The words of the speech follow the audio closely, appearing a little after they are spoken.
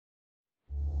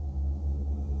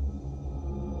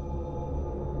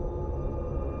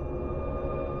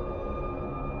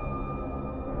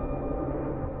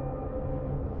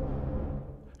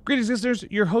Greetings, listeners.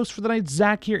 Your host for the night,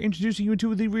 Zach, here, introducing you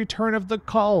to the return of The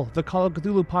Call of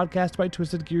Cthulhu podcast by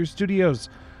Twisted Gear Studios.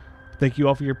 Thank you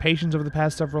all for your patience over the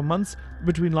past several months.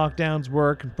 Between lockdowns,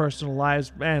 work, and personal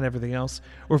lives, and everything else,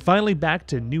 we're finally back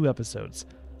to new episodes.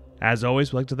 As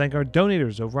always, we'd like to thank our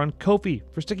donators over on Ko-fi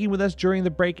for sticking with us during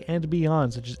the break and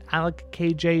beyond, such as Alec,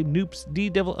 KJ, Noops,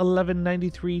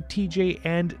 D-Devil1193, TJ,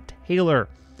 and Taylor.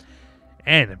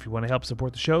 And if you want to help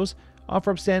support the shows, offer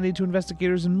up sanity to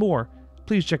investigators, and more,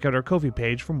 please check out our Ko-fi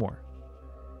page for more.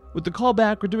 With The Call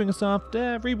back, we're doing a soft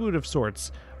reboot of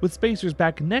sorts, with Spacers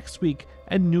back next week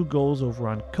and new goals over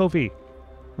on Ko-fi.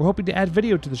 We're hoping to add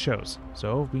video to the shows,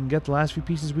 so if we can get the last few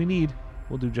pieces we need,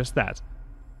 we'll do just that.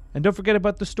 And don't forget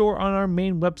about the store on our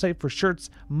main website for shirts,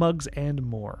 mugs, and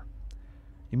more.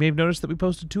 You may have noticed that we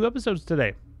posted 2 episodes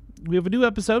today. We have a new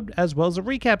episode, as well as a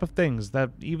recap of things that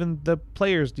even the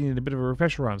players needed a bit of a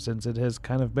refresher on, since it has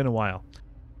kind of been a while.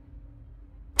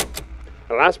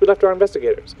 At last we left our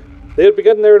investigators. They had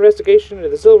begun their investigation into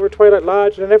the Silver Twilight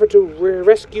Lodge in an effort to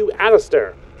rescue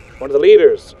Alistair, one of the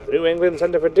leaders of the New England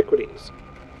Center for Antiquities.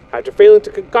 After failing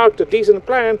to concoct a decent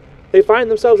plan, they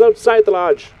find themselves outside the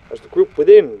lodge, as the group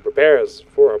within prepares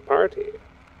for a party.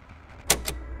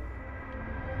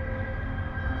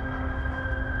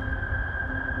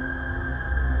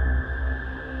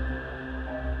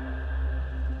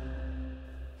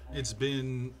 It's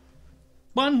been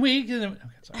 1 week and okay,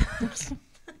 sorry.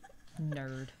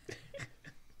 Nerd.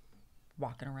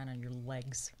 Walking around on your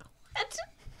legs.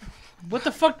 What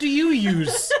the fuck do you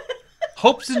use?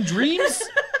 Hopes and dreams?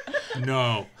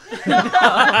 no.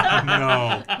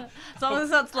 No. As long as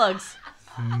it's not slugs.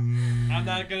 I'm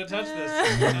not gonna touch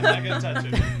this. I'm not gonna touch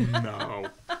it. No.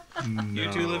 You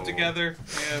two live together.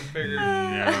 Yeah, figured.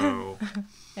 No.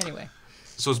 Anyway.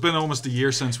 So it's been almost a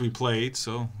year since we played,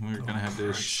 so we're going to have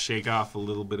to shake off a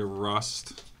little bit of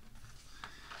rust.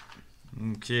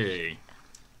 Okay.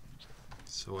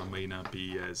 So I may not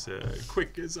be as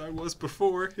quick as I was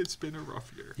before. It's been a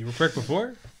rough year. You were quick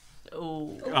before?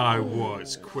 Oh. I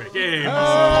was quick. Hey,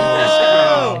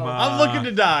 I'm looking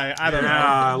to die. I don't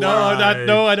Yeah, know.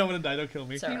 No, I don't want to die. Don't kill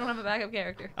me. Sorry. You don't have a backup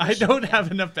character. I don't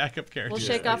have enough backup characters.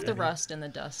 We'll shake off the rust and the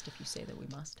dust if you say that we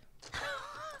must.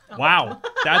 Wow,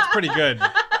 that's pretty good.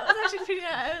 That was actually pretty.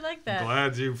 I like that.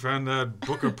 Glad you found that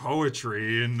book of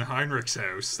poetry in Heinrich's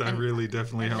house. That really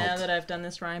definitely helped. Now that I've done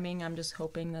this rhyming, I'm just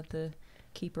hoping that the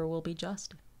keeper will be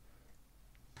just.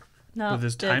 No, With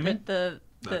his timing?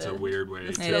 That's a weird way.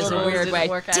 It is a weird way.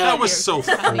 That was so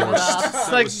forced. It's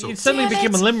like it suddenly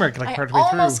became a limerick like part of the way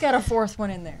almost through. got a fourth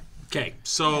one in there. Okay,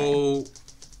 so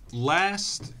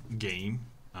last game,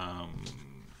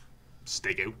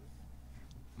 stakeout.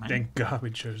 Thank God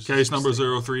we chose. Case number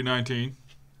 0319.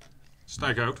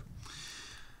 Stakeout.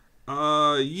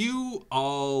 You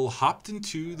all hopped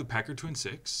into the Packard Twin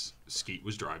 6. Skeet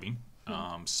was driving.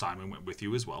 Simon went with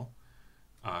you as well.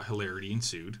 Hilarity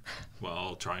ensued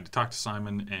while trying to talk to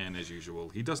Simon, and as usual,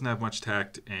 he doesn't have much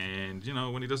tact, and, you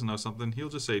know, when he doesn't know something, he'll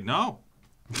just say, no.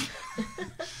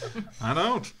 I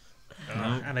don't.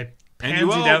 And I And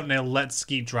pansied out and I let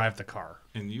Skeet drive the car.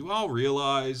 And you all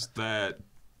realized that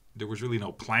there was really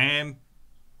no plan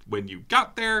when you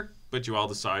got there, but you all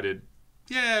decided,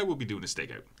 yeah, we'll be doing a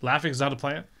stakeout. Laughing is not a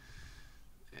plan?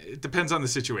 It depends on the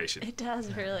situation. It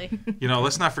does, really. You know,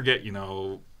 let's not forget, you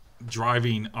know,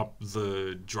 driving up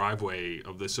the driveway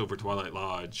of the Silver Twilight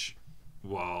Lodge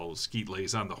while Skeet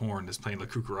lays on the horn is playing La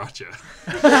Cucaracha.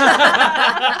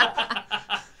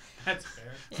 That's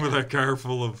fair. With a car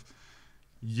full of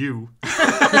you.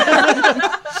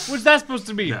 What's that supposed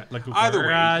to be? Yeah. La Either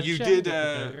way, you did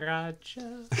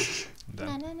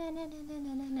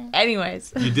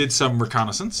Anyways. you did some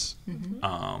reconnaissance.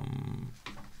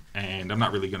 And I'm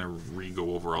not really going to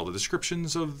re-go over all the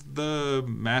descriptions of the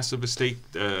massive estate,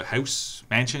 house,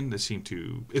 mansion that seemed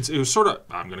to... It was sort of...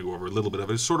 I'm going to go over a little bit of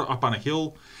it. It's sort of up on a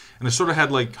hill, and it sort of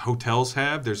had like hotels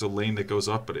have. There's a lane that goes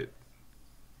up, but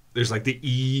there's like the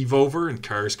eave over, and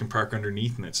cars can park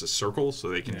underneath, and it's a circle, so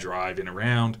they can drive in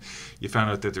around. You found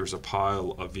out that there's a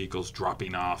pile of vehicles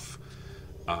dropping off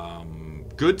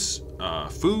goods,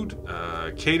 food,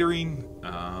 catering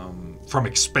from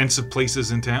expensive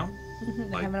places in town.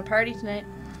 They're having a party tonight.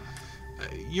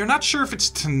 You're not sure if it's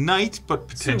tonight, but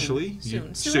potentially.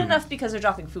 Soon enough because they're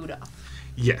dropping food off.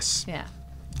 Yes. Yeah.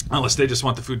 Unless they just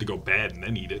want the food to go bad and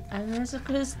then eat it. And that's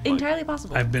entirely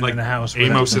possible. I've been Like in a house. where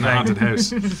Amos that's in a the haunted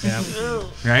thing. house.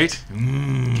 Yeah. Right?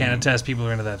 Can't attest people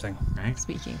are into that thing. Right?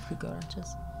 Speaking of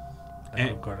cucarachas.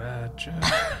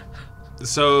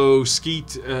 So,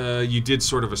 Skeet, you did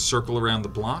sort of a circle around the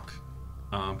block.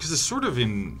 Because it's sort of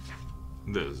in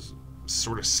the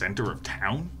sort of center of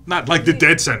town. Not like the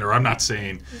dead center, I'm not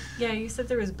saying. Yeah, you said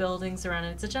there was buildings around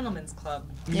it. It's a gentleman's club.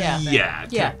 Yeah,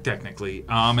 technically.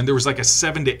 And there was like a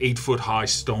 7 to 8 foot high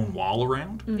stone wall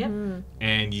around. Yep.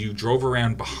 And you drove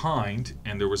around behind,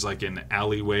 and there was like an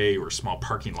alleyway or a small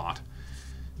parking lot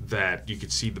that you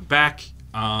could see the back.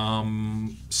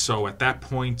 So at that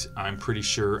point, I'm pretty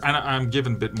sure, and I'm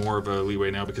giving a bit more of a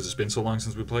leeway now because it's been so long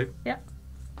since we played. Yeah.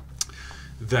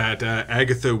 That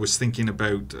Agatha was thinking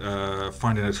about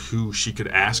finding out who she could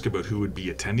ask about who would be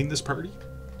attending this party,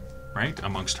 right?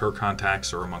 Amongst her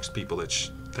contacts or amongst people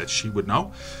that she would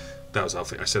know. That was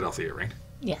Althea. I said Althea, right?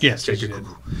 Yes. Okay,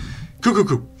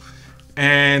 Cuckoo.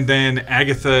 And then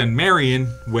Agatha and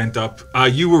Marion went up.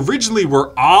 You originally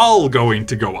were all going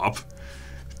to go up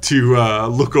to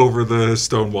look over the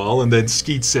stone wall, and then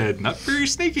Skeet said, "Not very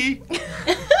sneaky."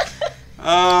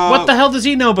 What the hell does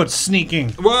he know about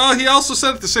sneaking? Well, he also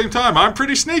said at the same time, "I'm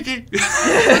pretty sneaky."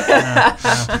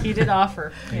 He did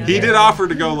offer. Yeah. He did offer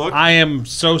to go look. I am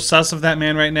so sus of that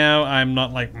man right now. I'm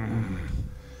not like...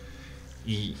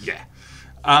 Yeah.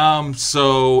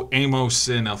 So Amos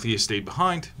and Althea stayed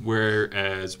behind,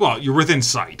 whereas, well, you're within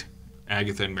sight.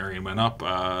 Agatha and Marion went up,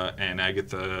 and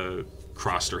Agatha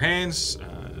crossed her hands.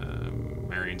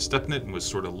 Marion stepped in it and was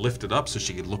sort of lifted up so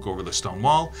she could look over the stone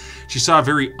wall. She saw a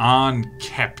very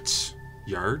unkept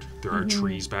yard. There are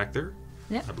trees back there.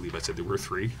 Yep. I believe I said there were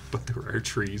 3, but there are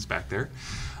trees back there.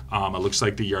 It looks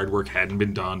like the yard work hadn't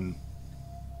been done,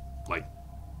 like,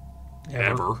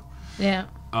 ever. Yeah.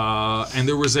 And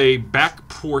there was a back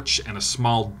porch and a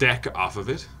small deck off of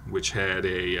it, which had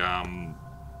a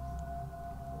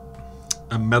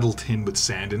metal tin with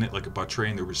sand in it, like a butt tray,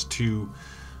 and there was 2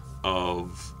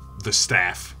 of the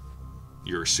staff,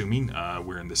 you're assuming,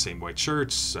 wearing the same white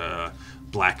shirts,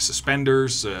 black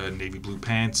suspenders, navy blue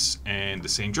pants, and the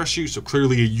same dress shoes, so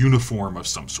clearly a uniform of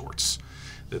some sorts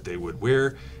that they would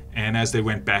wear. And as they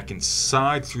went back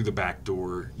inside through the back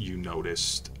door, you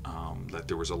noticed that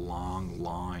there was a long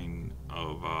line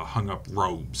of hung-up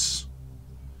robes,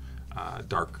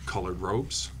 dark colored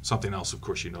robes. Something else, of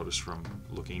course, you noticed from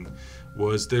looking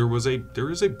was there is a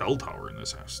bell tower in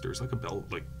this house. There's like a bell,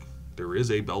 like there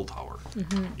is a bell tower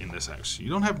in this house. You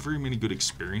don't have very many good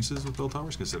experiences with bell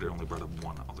towers because they only brought up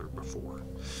one other before.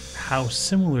 How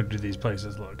similar do these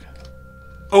places look?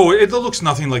 Oh, it looks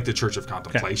nothing like the Church of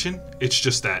Contemplation. Okay. It's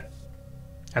just that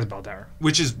has a bell tower,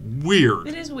 which is weird.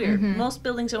 It is weird. Most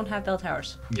buildings don't have bell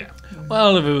towers. Yeah.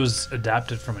 Well, if it was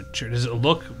adapted from a church, does it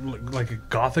look like a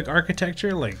Gothic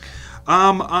architecture? Like,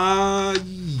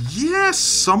 yeah,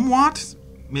 somewhat.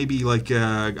 Maybe like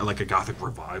a Gothic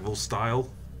revival style.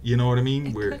 You know what I mean?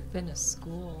 It could have been a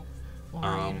school or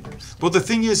a university. But the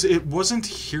thing is, it wasn't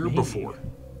here before.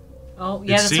 Oh,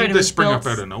 yeah, that's right. It seemed to spring up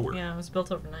out of nowhere. Yeah, it was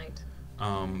built overnight.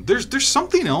 There's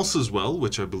something else as well,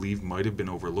 which I believe might have been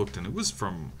overlooked, and it was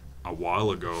from a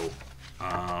while ago.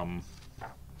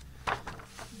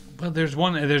 Well, there's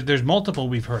one. There's multiple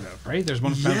we've heard of, right? There's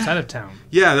one from outside of town.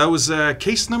 Yeah, that was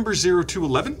case number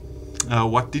 0211.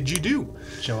 What did you do?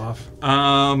 Show off.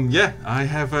 Yeah, I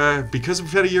have, because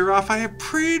we've had a year off, I have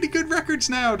pretty good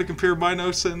records now to compare my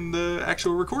notes and the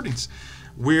actual recordings.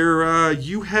 Where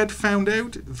you had found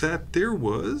out that there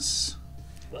was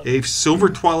a Silver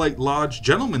Twilight Lodge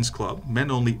gentlemen's club,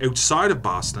 men only, outside of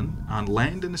Boston, on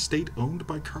land and estate owned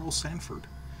by Carl Sanford.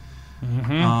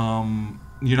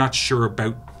 Mm-hmm. You're not sure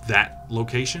about that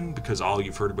location because all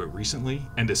you've heard about recently,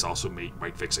 and this also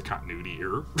might fix a continuity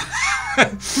error,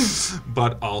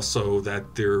 but also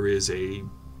that there is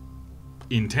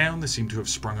in town that seemed to have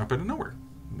sprung up out of nowhere,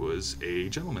 was a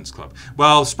gentleman's club.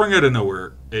 Well, sprung out of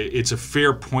nowhere, it's a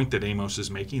fair point that Amos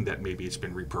is making that maybe it's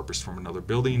been repurposed from another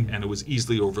building and it was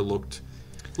easily overlooked.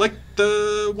 Like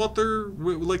the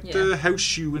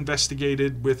house you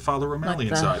investigated with Father O'Malley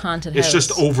like the inside. haunted it's house.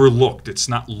 just overlooked. It's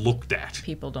not looked at.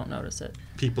 People don't notice it.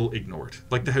 People ignore it.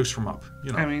 Like the house from Up.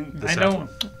 You know. I mean, I don't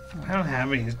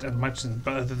have any much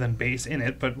other than base in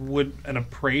it. But would an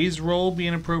appraise roll be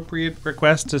an appropriate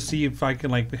request to see if I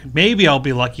can maybe I'll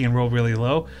be lucky and roll really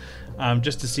low,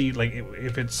 just to see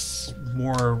if it's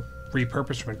more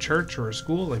repurposed from a church or a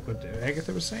school, like what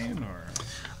Agatha was saying, or.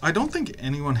 I don't think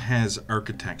anyone has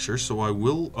architecture, so I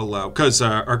will allow... Because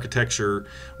architecture,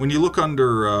 when you look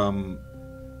under... it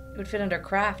would fit under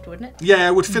craft, wouldn't it? Yeah,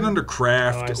 it would fit under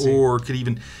craft, or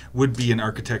would be an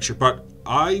architecture. But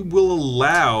I will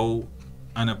allow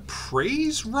an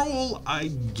appraise roll, I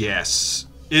guess.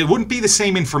 It wouldn't be the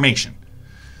same information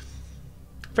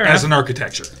as an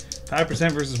architecture.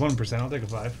 5% versus 1%. I'll take a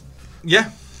 5.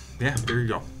 Yeah, there you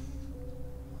go.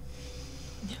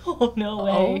 Oh, no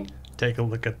way. Take a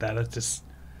look at that. It's just...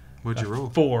 What'd you roll?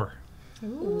 4.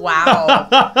 Wow.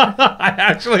 I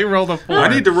actually rolled a 4. I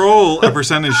need to roll a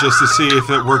percentage just to see if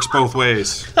it works both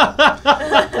ways.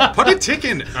 Put a tick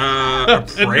in.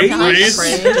 Appraise?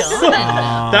 Appraise?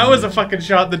 That was a fucking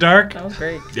shot in the dark. That was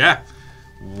great. Yeah.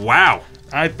 Wow.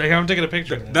 I'm taking a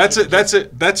picture of That's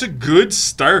a good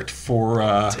start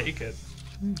for Take it.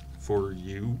 for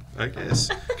you, I guess.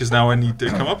 Because now I need to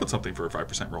come up with something for a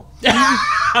 5% roll.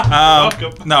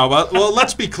 Welcome. No, well,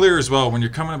 let's be clear as well. When you're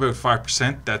coming about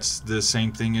 5%, that's the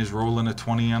same thing as rolling a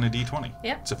 20 on a d20.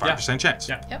 Yep. It's a 5% chance.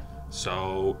 Yeah. Yep.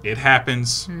 So it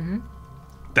happens.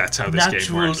 That's how this game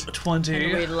Natural works. 20.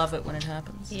 And we love it when it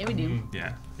happens. Yeah, we do.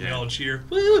 Yeah. We all cheer.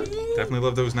 Definitely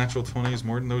love those natural 20s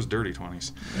more than those dirty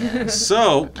 20s.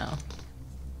 So,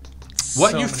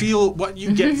 what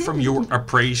you get from your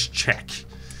appraise check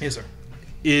Yes, sir.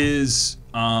 is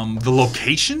the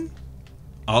location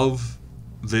of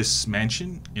this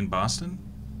mansion in Boston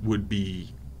would be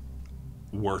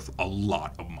worth a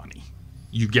lot of money.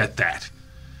 You get that.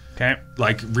 Okay.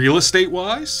 Like real estate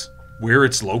wise, where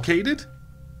it's located,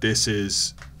 this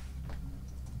is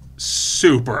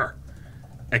super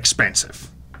expensive.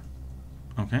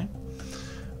 Okay?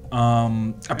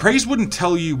 Appraise wouldn't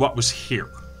tell you what was here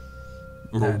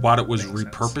or what it was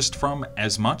repurposed from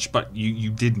as much, but you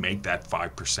did make that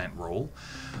 5% roll.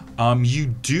 You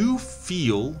do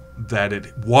feel that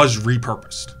it was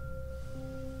repurposed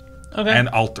Okay. and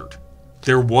altered.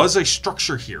 There was a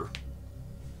structure here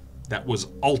that was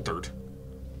altered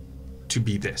to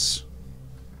be this.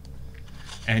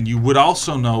 And you would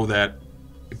also know that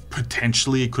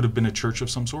potentially it could have been a church of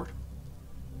some sort.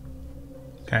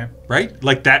 Okay. Right?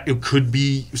 Like that, it could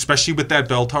be, especially with that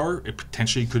bell tower, it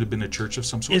potentially could have been a church of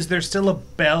some sort. Is there still a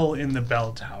bell in the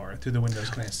bell tower through the windows?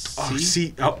 Can I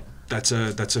see? That's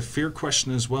a fair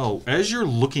question as well. As you're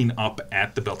looking up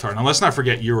at the bell tower, now let's not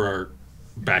forget you are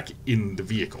back in the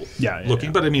vehicle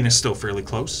looking, but I mean, it's still fairly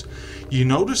close. You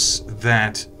notice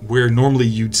that where normally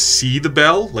you'd see the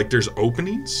bell, like there's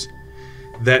openings,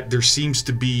 that there seems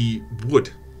to be wood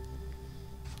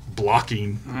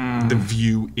blocking the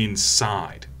view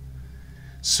inside.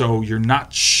 So you're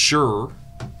not sure.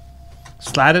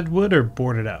 Slatted wood or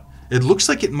boarded up? It looks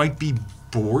like it might be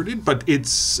boarded, but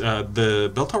it's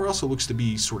the bell tower also looks to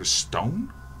be sort of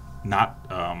stone, not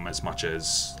as much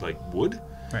as like wood.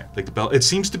 Right. Like the bell, it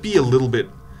seems to be a little bit.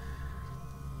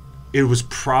 It was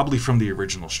probably from the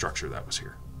original structure that was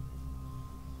here.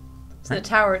 So the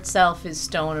tower itself is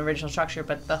stone original structure,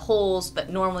 but the holes that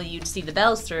normally you'd see the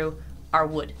bells through are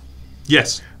wood.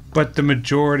 Yes. But the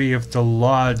majority of the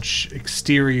lodge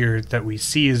exterior that we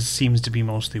see seems to be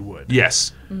mostly wood.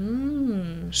 Yes.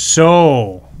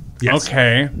 So, Yes.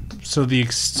 okay. So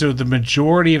the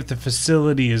majority of the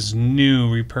facility is new,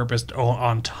 repurposed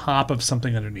on top of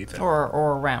something underneath it. Or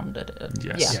around it.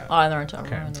 Yes. Yeah. Either on top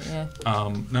or around it, yeah. Now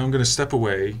I'm going to step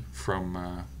away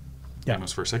from Yeah.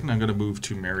 Amos for a second. I'm going to move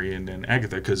to Marion and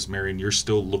Agatha because Marion, you're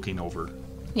still looking over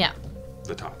Yeah.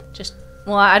 the top.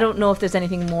 Well, I don't know if there's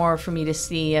anything more for me to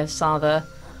see. I saw the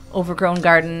overgrown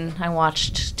garden. I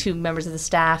watched 2 members of the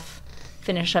staff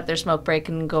finish up their smoke break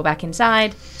and go back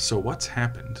inside. So what's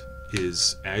happened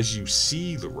is as you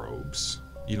see the robes,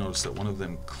 you notice that one of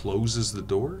them closes the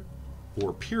door or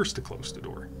appears to close the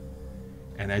door.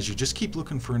 And as you just keep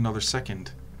looking for another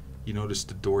second, you notice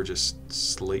the door just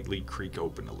slightly creak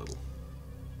open a little.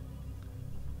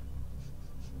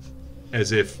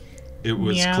 As if it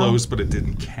was Meow. closed but it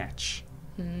didn't catch.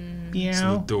 So the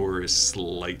Yeah. door is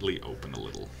slightly open a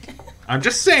little. I'm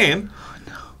just saying.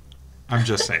 I'm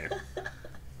just saying.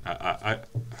 I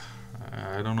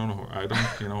don't own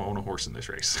own a horse in this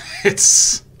race.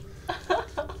 It's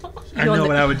I know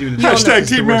what I would do. In the Hashtag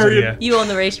Team Marion. Yeah. You own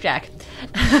the racetrack.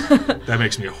 that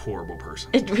makes me a horrible person.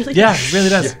 It really Yeah, it really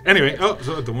does. Anyway,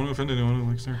 so I don't want to offend anyone who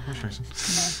likes their horse racing.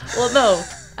 Well, no.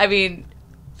 I mean,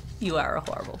 you are a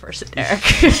horrible person, Derek.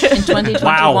 In 2021,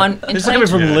 Wow. in, This is coming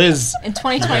from 20 Liz. in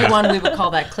 2021 we would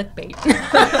call that clickbait. We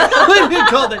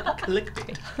called it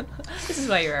clickbait. This is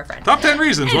why you're our friend. Top 10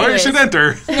 reasons why you should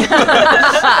enter.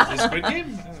 Squid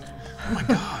Game? Oh my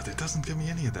god, it doesn't give me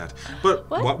any of that. But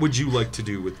what would you like to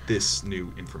do with this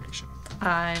new information?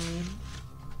 I'm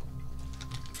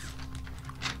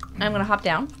gonna hop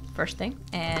down first thing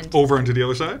and Over onto the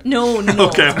other side? no,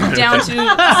 Okay. down to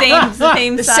the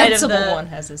same The side of sensible one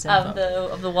has this info.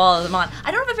 of the wall I'm on.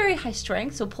 I don't have a very high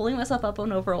strength, so pulling myself up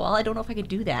and over a wall, I don't know if I could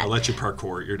do that. I'll let you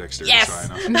parkour. Your dexterity Yes. is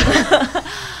high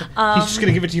enough. He's just going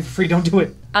to give it to you for free. Don't do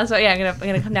it. So yeah, I'm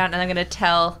gonna come down and I'm gonna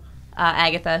tell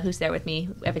Agatha, who's there with me,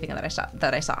 everything that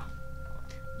I saw.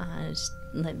 Just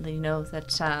let you know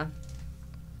that.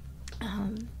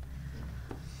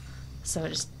 So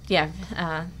just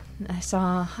I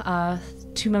saw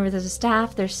 2 members of the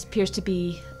staff. There appears to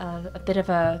be a bit of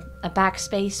a back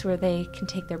space where they can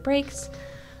take their breaks.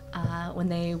 When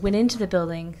they went into the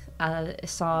building, I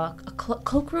saw a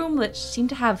cloakroom which seemed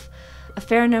to have a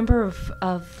fair number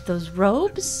of those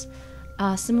robes,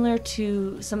 similar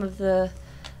to some of the...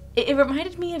 It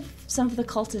reminded me of some of the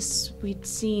cultists we'd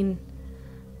seen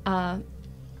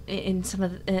in some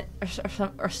of the,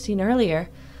 or seen earlier.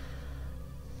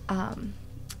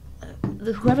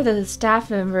 Whoever the staff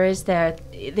member is there,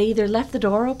 they either left the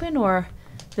door open or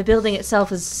the building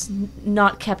itself is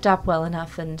not kept up well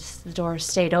enough and the door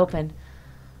stayed open.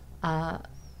 But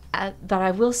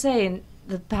I will say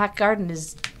the back garden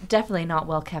is definitely not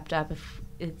well kept up.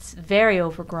 It's very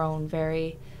overgrown,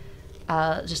 very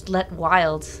just let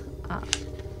wild.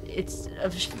 It's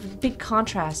a big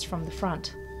contrast from the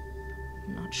front.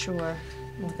 I'm not sure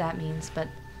what that means, but...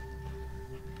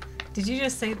 Did you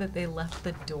just say that they left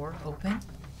the door open?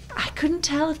 I couldn't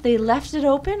tell if they left it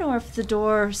open or if the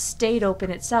door stayed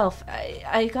open itself.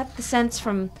 I got the sense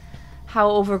from how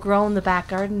overgrown the back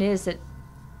garden is that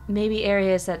maybe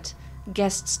areas that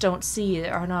guests don't see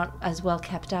are not as well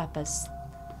kept up as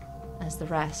the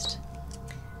rest.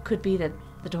 Could be that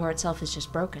the door itself is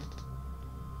just broken.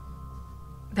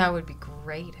 That would be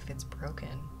great if it's broken,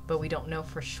 but we don't know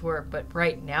for sure. But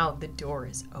right now, the door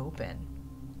is open.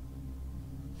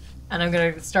 And I'm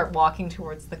going to start walking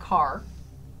towards the car.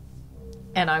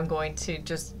 And I'm going to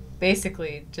just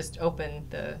basically just open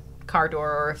the car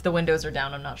door, or if the windows are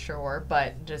down, I'm not sure,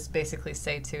 but just basically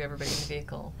say to everybody in the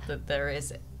vehicle that there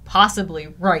is possibly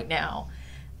right now,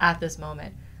 at this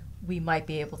moment, we might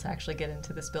be able to actually get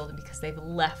into this building because they've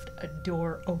left a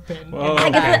door open.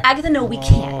 Agatha, no, we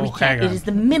can't. We can't. It is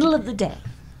the middle of the day.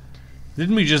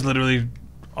 Didn't we just literally,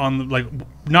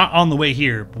 not on the way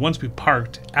here, but once we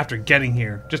parked, after getting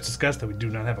here, just discuss that we do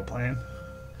not have a plan?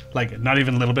 Like, not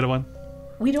even a little bit of one?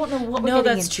 We don't know what we're No,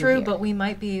 getting that's into true, here. but we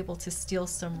might be able to steal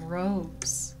some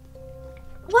robes.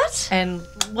 What? And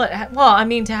what? Well, I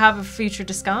mean, to have a future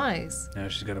disguise. No,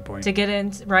 she's got a point. To get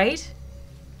in, right?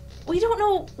 We don't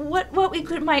know what we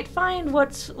might find.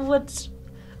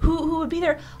 Who would be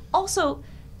there? Also,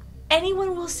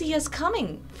 anyone will see us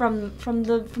coming from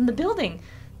the building.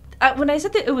 When I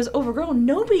said that it was overgrown,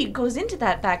 nobody goes into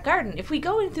that back garden. If we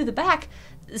go in through the back,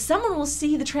 someone will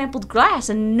see the trampled grass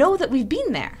and know that we've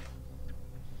been there.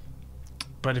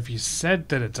 But if you said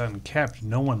that it's unkept,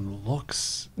 no one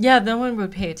looks. Yeah, no one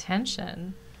would pay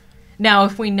attention. Now,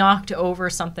 if we knocked over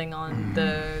something on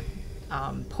the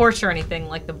porch or anything,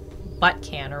 like the butt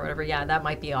can or whatever, yeah, that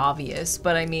might be obvious.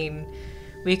 But I mean,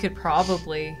 we could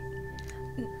probably...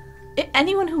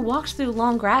 Anyone who walks through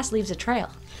long grass leaves a trail.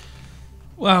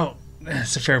 Well,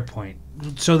 that's a fair point.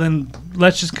 So then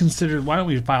let's just consider, why don't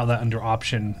we file that under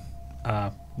option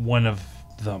one of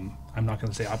them? I'm not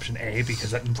going to say option A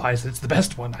because that implies that it's the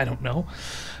best one. I don't know.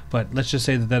 But let's just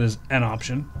say that that is an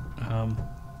option.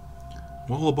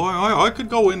 Well, boy, I could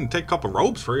go in and take a couple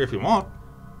robes for you if you want,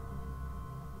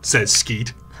 says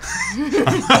Skeet.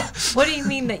 What do you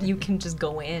mean that you can just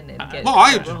go in and get... Well,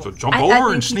 I just jump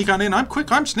over and sneak on in. I'm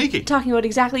quick, I'm sneaky. Talking about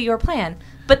exactly your plan.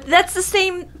 But that's the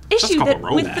same issue that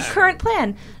with the current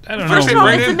plan. I don't First know. of all,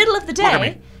 Right it's the in. middle of the Look at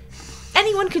day. me.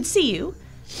 Anyone could see you.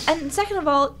 And second of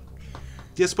all,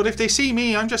 Yes, but if they see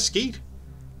me, I'm just Skeet.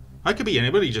 I could be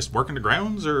anybody, just working the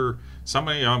grounds or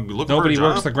somebody looking Nobody for a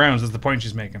job. works the grounds is the point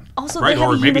she's making. also Right, they have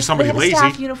or a maybe somebody they have lazy. a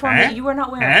staff uniform that you are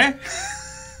not wearing. Eh?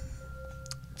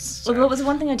 What was the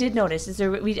one thing I did notice is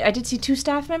I did see 2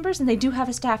 staff members and they do have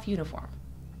a staff uniform.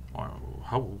 Well,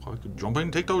 how I could jump in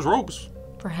and take those robes.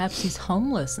 Perhaps he's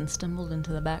homeless and stumbled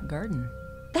into the back garden.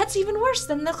 That's even worse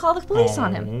than they'll call the police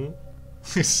on him.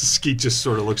 Skeet just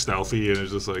sort of looks stealthy and is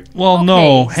just like, Well, Okay,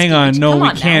 no, hang on. Skeet, No, come we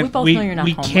on now. can't. We both know you're not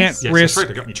we homeless. can't yes, risk. that's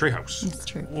right, I got me treehouse. It's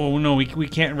true. Well, no, we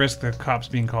can't risk the cops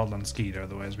being called on Skeet,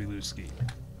 otherwise we lose Skeet.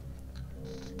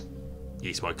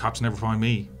 Yes, why cops never find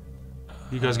me.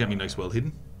 You guys got me nice well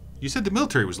hidden. You said the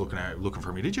military was looking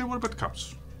for me, did you? What about the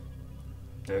cops?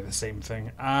 They're the same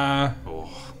thing.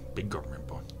 Oh, big government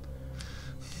boy.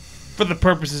 For the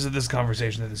purposes of this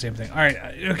conversation, they're the same thing. All right,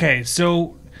 okay,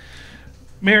 so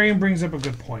Marion brings up a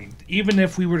good point. Even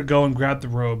if we were to go and grab the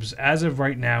robes, as of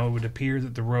right now, it would appear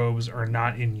that the robes are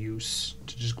not in use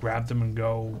to just grab them and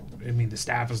go. I mean, the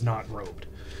staff is not robed.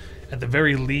 At the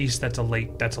very least, that's a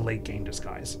late game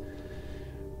disguise.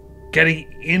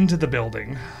 Getting into the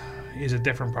building is a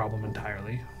different problem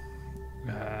entirely.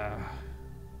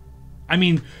 I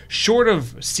mean, short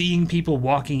of seeing people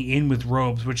walking in with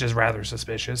robes, which is rather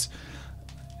suspicious.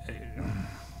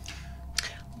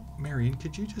 Marion,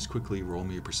 could you just quickly roll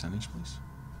me a percentage,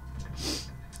 please?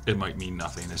 It might mean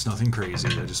nothing. It's nothing crazy.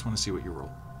 I just want to see what you roll.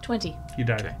 20. You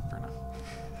died. Okay, fair enough.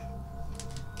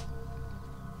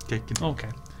 Okay, continue. Okay.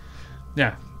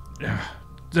 Yeah.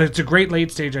 It's a great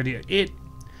late stage idea.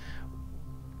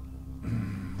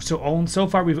 So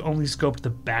far we've only scoped the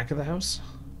back of the house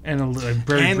and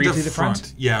very And briefly the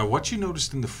front. Yeah, what you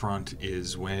noticed in the front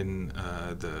is when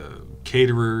the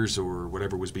caterers or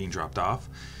whatever was being dropped off,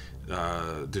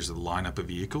 there's a lineup of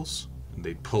vehicles. And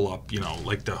they'd pull up,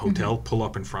 like the hotel, pull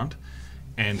up in front.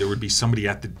 And there would be somebody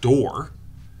at the door.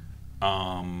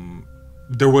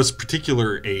 There was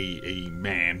a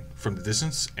man from the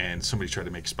distance, and somebody tried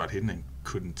to make a spot hidden and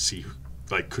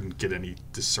couldn't get any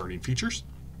discerning features.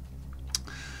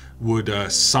 Would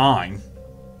sign.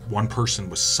 One person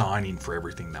was signing for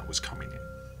everything that was coming in.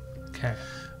 Okay.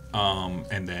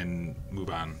 And then move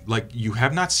on. Like, you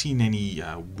have not seen any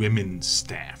women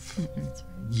staff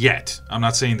yet. I'm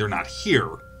not saying they're not here.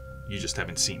 You just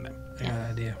haven't seen them. I got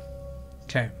an idea.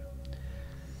 Okay.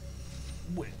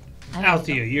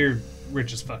 Althea, you're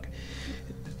rich as fuck.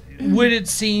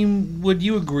 Would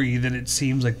you agree that it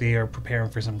seems like they are preparing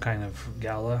for some kind of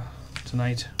gala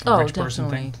tonight? Oh, Rich person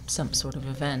definitely thing? some sort of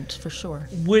event for sure.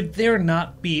 Would there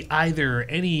not be either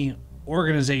any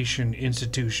organization,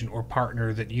 institution, or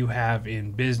partner that you have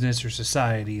in business or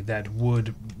society that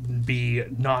would be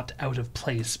not out of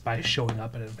place by showing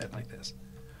up at an event like this?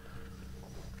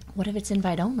 What if it's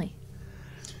invite only?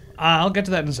 I'll get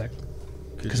to that in a sec.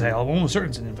 Because I'm almost certain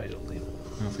it's an invite only.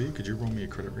 Althea, could you roll me a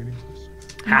credit rating, please?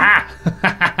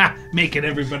 Ha! Making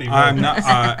everybody roll. I'm not.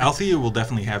 Althea will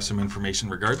definitely have some information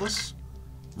regardless,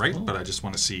 right? But I just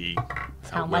want to see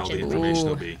how well much the it- information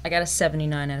will Ooh, be. I got a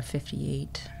 79 out of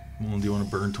 58. Well, do you want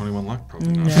to burn 21 luck?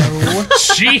 Probably not. No.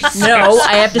 Jesus No,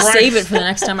 I have to Christ. save it for the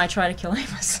next time I try to kill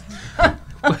Amos.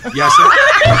 Yes.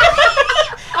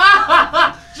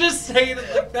 Just saying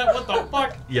it like that, what the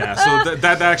fuck? Yeah, so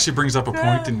that actually brings up a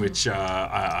point in which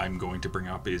I'm going to bring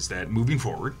up is that moving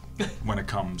forward, when it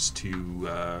comes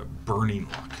to burning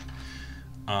luck,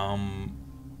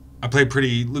 I play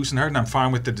pretty loose and hard, and I'm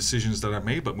fine with the decisions that I've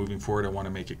made, but moving forward, I want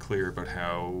to make it clear about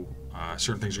how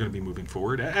certain things are going to be moving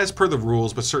forward, as per the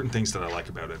rules, but certain things that I like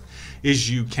about it is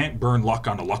you can't burn luck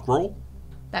on a luck roll,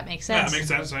 That makes Yeah, sense. that makes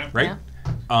sense, Sam. right?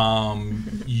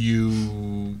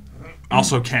 You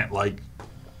also can't,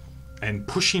 and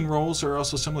pushing rolls are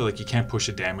also similar, like you can't push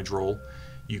a damage roll,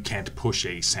 you can't push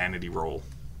a sanity roll,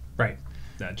 Right.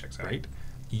 That checks out. right?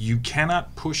 You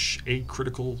cannot push a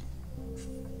critical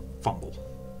fumble.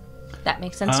 That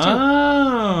makes sense too.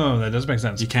 Oh, that does make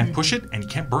sense. You can't push it, and you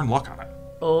can't burn luck on it.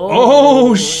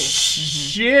 Oh,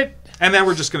 shit. And then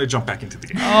we're just going to jump back into the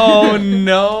game. Oh,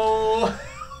 no.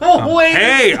 Oh, wait.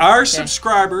 Hey, our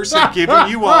subscribers have given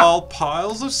you all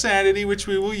piles of sanity, which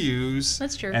we will use.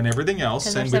 That's true. And everything else.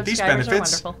 Because our And with these subscribers are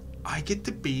benefits, wonderful. I get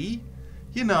to be,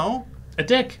 A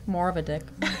dick. More of a dick.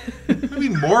 be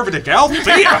more of a dick. Althea!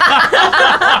 You're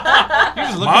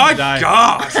just looking My to die.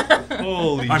 God!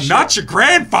 Holy I'm shit. not your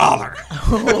grandfather!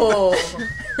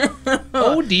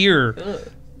 Oh, dear.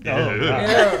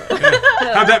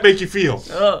 How'd that make you feel?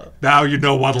 Now you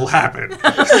know what'll happen.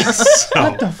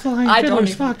 So. Flying I don't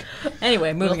fiddler's even-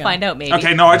 Anyway, We'll moving find on. out maybe.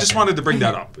 Okay, no, I just wanted to bring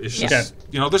that up. It's Yeah. just,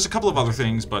 there's a couple of other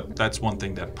things, but that's one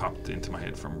thing that popped into my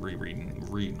head from reading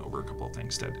over a couple of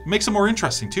things that makes it more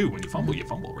interesting, too. When you fumble,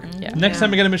 right? Yeah. Next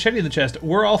time I get a machete in the chest,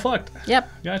 we're all fucked. Yep.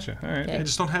 Gotcha. All right. Okay. I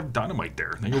just don't have dynamite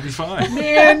there. Then you'll be fine.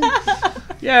 Man.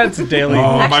 Yeah, it's a daily,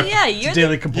 Actually, yeah, it's you're a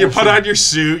daily You compulsion. put on your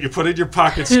suit, you put in your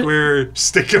pocket square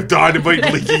stick of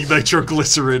dynamite leaking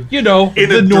nitroglycerin. You know, in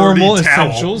the a normal dirty towel.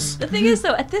 essentials. The thing is,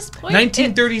 though, at this point,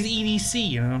 1930s EDC,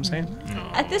 you know what I'm saying?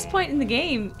 at this point in the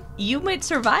game, you might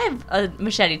survive a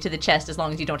machete to the chest as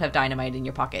long as you don't have dynamite in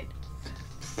your pocket.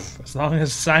 As long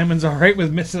as Simon's all right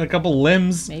with missing a couple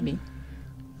limbs. Maybe.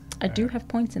 I do have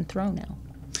points in throw now.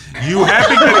 You have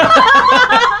been getting...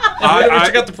 I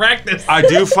got the practice. I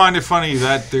do find it funny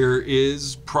that there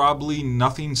is probably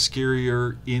nothing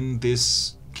scarier in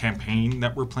this campaign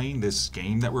that we're playing, this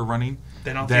game that we're running,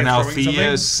 Than than Althea throwing something?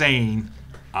 Althea saying,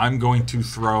 I'm going to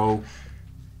throw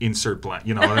insert blank.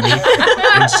 You know what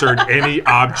I mean? Insert any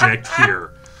object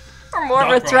here. We're more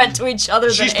of a threat to each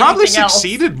other She's than probably anything else.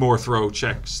 succeeded more throw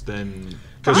checks than...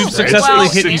 We've it's- successfully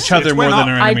it's- hit it's- each other it's more went than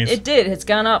up. our enemies. It did. It's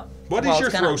gone up. What is Well, your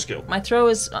it's gone throw up. skill? My throw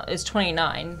is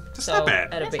 29. That's so not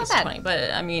bad. At a That's base not bad. 20.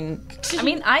 But, I mean...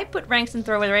 I put ranks and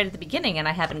throw right at the beginning, and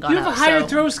I haven't gone You have up, a higher so-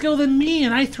 throw skill than me,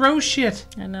 and I throw shit.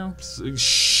 I know.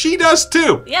 She does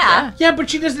too. Yeah. Yeah, but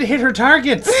she doesn't hit her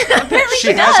targets. Apparently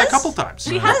She has does. a couple times.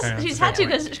 She has. Okay. She's had to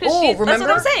because Oh, that's what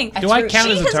remember? I'm saying. Do I count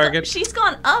as a target? She's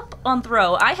gone up on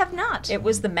throw. I have not. It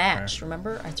was the match.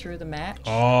 Remember? I threw the match.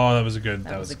 Oh, that was a good.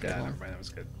 That was a good yeah, one. never mind, that was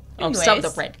good. Oh, stop the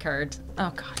Anyways. red card.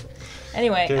 Oh, God.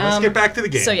 Anyway, Okay, let's get back to the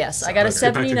game. So yes, I got a Let's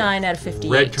get back to the 79 game. out of 58.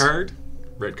 Red card.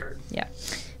 Red card. Yeah.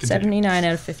 Continue. 79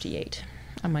 out of 58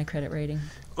 on my credit rating.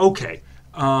 Okay.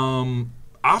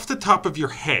 Off the top of your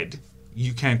head,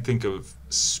 you can't think of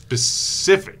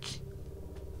specific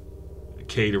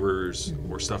caterers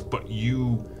or stuff, but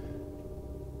you,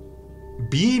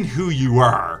 being who you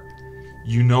are,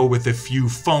 you know with a few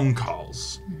phone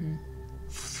calls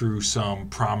through some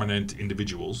prominent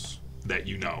individuals that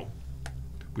you know,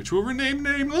 which will remain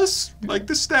nameless, like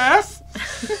the staff,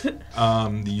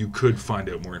 you could find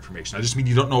out more information. I just mean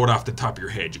you don't know it off the top of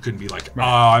your head. You couldn't be like,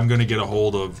 I'm going to get a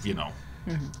hold of,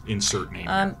 insert name.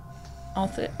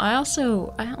 I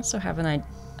also have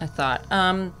a thought.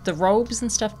 The robes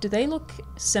and stuff, do they look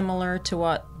similar to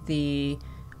what the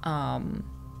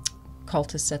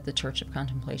cultists at the Church of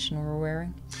Contemplation were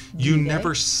wearing? You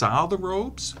never saw the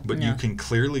robes, but you can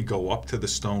clearly go up to the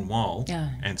stone wall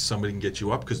and somebody can get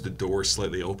you up because the door is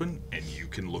slightly open and you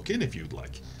can look in if you'd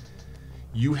like.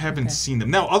 You haven't seen them.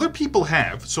 Now, other people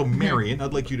have. So, Marion,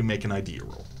 I'd like you to make an idea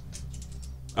roll.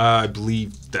 I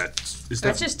believe that's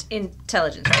just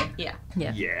intelligence, right? Yeah.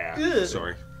 Yeah. Ugh.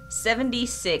 Sorry.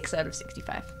 76 out of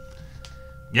 65.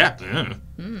 Yeah.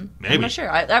 Maybe. I'm not sure.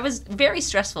 I was very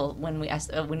stressful when we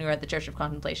were at the Church of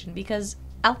Contemplation because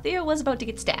Althea was about to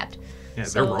get stabbed. Yeah,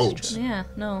 they're robes. Yeah,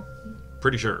 no.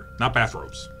 Pretty sure. Not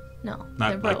bathrobes. No.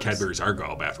 Not like Cadbury's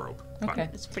Argyle bathrobe. Okay.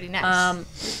 It's pretty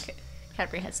nice.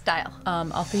 Cadbury has style.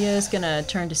 Althea is going to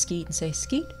turn to Skeet and say,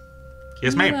 Skeet,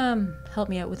 Yes, can ma'am. you help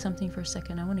me out with something for a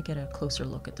second? I want to get a closer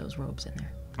look at those robes in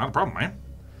there. Not a problem, man.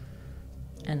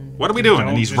 And What are we doing?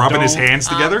 And he's rubbing his hands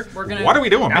together? we're gonna- What are we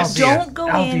doing, miss? Don't go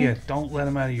Althea, in. don't let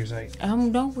him out of your sight.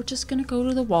 no, we're just going to go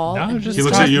to the wall. No, and just He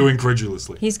looks at you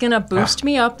incredulously. he's going to boost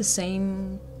me up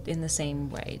in the same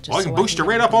way. Just Well, I can so boost you get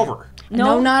right a up look in over. there.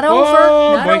 No, not Oh,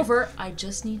 over. Not wait. over. I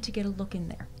just need to get a look in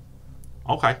there.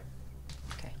 Okay.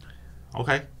 Okay.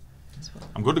 Okay. That's what-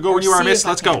 I'm good to go when you are, see miss. if I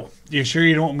Let's can. go. You sure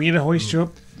you don't want me to hoist you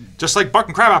up? Just like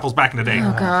bucking crab apples back in the day.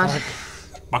 Oh, God.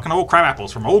 Bucking old crab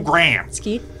apples from old Graham.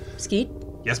 Skeet,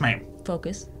 Yes, ma'am.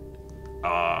 focus.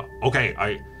 Okay,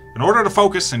 in order to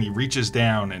focus, and he reaches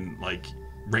down and like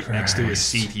right next to his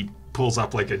seat, he pulls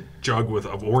up like a jug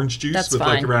of orange juice That's with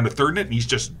like fine. around a third in it, and he's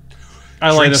just I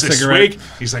light a drinks this cigarette. swig.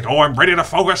 He's like, I'm ready to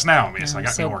focus now, miss. I I'm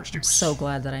got so, the orange juice. I'm so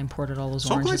glad that I imported all those So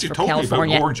glad oranges you from told me about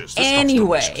California. oranges. This stuff's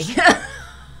Anyway, delicious.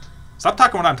 Stop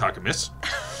talking when I'm talking, miss.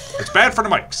 It's bad for the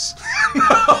mics.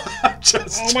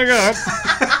 Oh my god.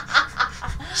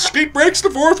 Skeet breaks the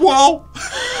fourth wall.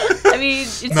 I mean,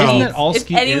 it's No. Isn't that all if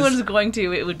Skeet anyone's is? going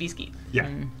to, it would be Skeet. Yeah,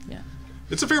 yeah.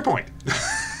 it's a fair point.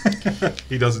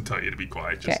 He doesn't tell you to be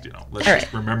quiet. Just, Okay. let's All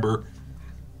just remember.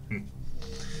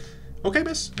 Okay,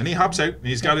 miss. And he hops out, and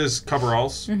he's got his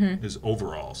coveralls, his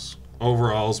overalls.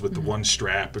 Overalls with the one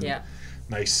strap and Yeah.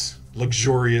 nice,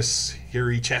 luxurious,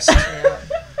 hairy chest.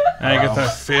 Agatha.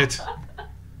 Fit.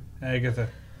 Agatha.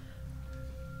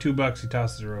 $2, he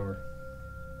tosses her over.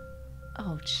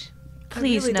 Oh, I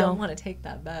please really no. don't want to take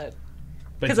that bet.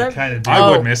 But 'Cause you I'm- kind of do. I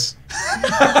Oh. would, miss.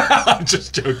 I'm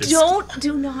just joking.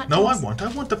 Do not. No, I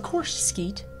toss- want, of course.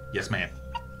 Skeet, Yes, ma'am.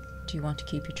 do you want to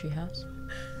keep your treehouse?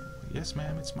 Yes,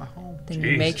 ma'am, it's my home. Then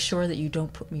you make Jesus. sure that you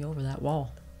don't put me over that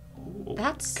wall.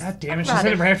 That's. God damn it, she I'd said it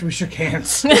rather- right after we shook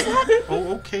hands.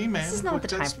 Oh, okay, ma'am. This is not but the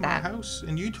time that's for my that. house,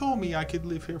 and you told me I could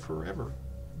live here forever.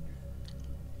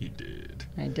 You did.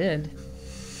 I did.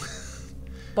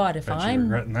 But if Bet you're I'm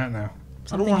regretting that now.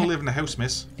 I don't something want to ha- live in the house,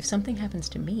 miss. if something happens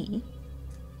to me,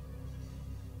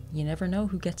 you never know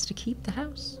who gets to keep the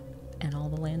house and all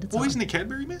the land it's Well, on. isn't it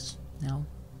Cadbury, miss? No.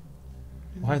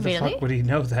 Why the Really? fuck would he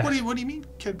know that? What do you mean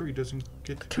Cadbury doesn't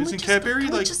get... Can we Isn't just, Cadbury,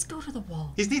 can we like... just go to the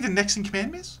wall? Isn't he the next in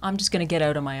command, miss? I'm just gonna get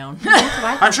out on my own.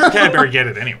 I'm sure Cadbury get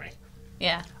it anyway.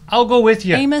 Yeah. I'll go with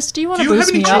you. Amos, do you want Do to you have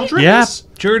boost any me up? children, Yeah, miss?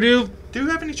 sure do. Do you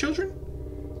have any children?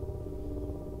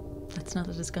 That's not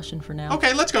a discussion for now.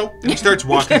 Okay, let's go. And he starts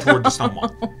walking toward the stone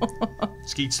wall.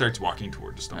 Skeet starts walking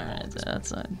toward the stone wall. Alright,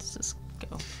 let's just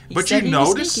go. He But said you he was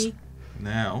notice... sneaky.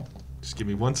 Now, just give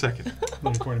me 1 second.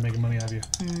 Looking forward to making money out of you.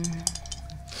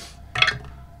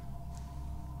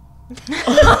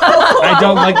 I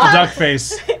don't like the duck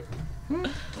face.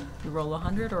 You roll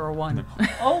 100 or a 1?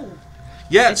 Oh.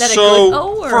 Yeah, Is that a so good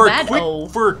O or for a bad quick O?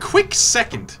 for a quick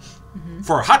second,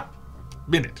 for a hot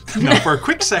minute, no, for a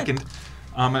quick second,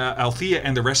 Althea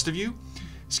and the rest of you,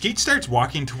 Skeet starts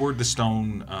walking toward the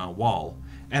stone wall,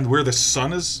 and where the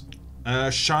sun is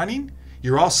shining,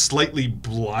 you're all slightly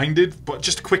blinded, but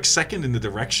just a quick second in the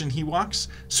direction he walks,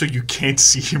 so you can't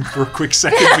see him for a quick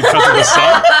second because of the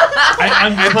sun. I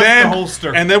unclipped the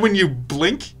holster. And then when you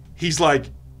blink, he's like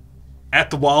at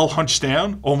the wall, hunched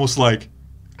down, almost like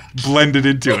blended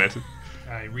into it.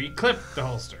 I reclipped the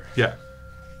holster. Yeah.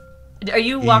 Are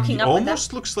you walking He up with almost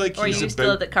them? looks like Or are he's you still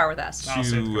about at the car with us?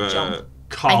 to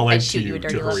call I out shoot to you a you to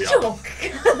dirty hurry look.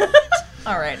 up.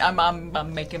 All right,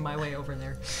 I'm making my way over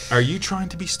there. Are you trying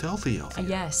to be stealthy, Alfie?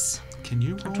 Yes. Can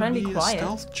you roll trying to me be a quiet.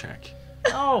 stealth check?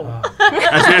 Oh.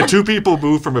 As we had 2 people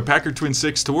move from a Packard Twin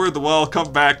 6 toward the wall,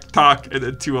 come back, talk, and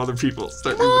then 2 other people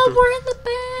start moving. We're in the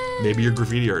bed. Maybe you're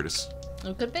graffiti artists.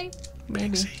 It could be. Maybe.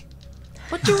 Banksy.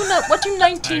 What do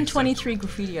 1923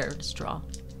 graffiti artists draw?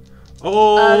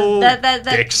 Oh,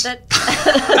 Dicks. dicks.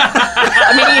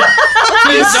 I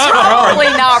mean, he's probably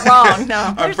not wrong.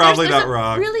 No. I'm probably There's not a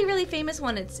wrong. really, really famous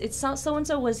one. It's so and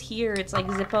so was here. It's like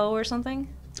Zippo or something.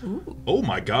 Oh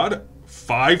my god.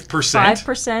 5%.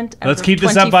 5%. Let's keep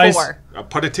this up, boys.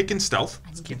 Put a tick in stealth.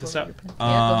 Let's keep this up.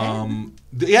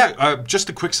 Just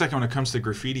a quick second when it comes to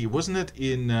graffiti. Wasn't it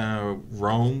in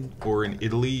Rome or in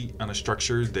Italy on a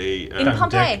structure they In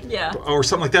Pompeii. Yeah. or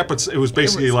something like that? But it was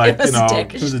basically It like was you know, a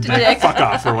dick. It was a Dick. dick. fuck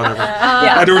off or whatever.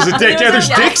 Yeah. And there was a dick. Yeah, there's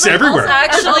dicks everywhere.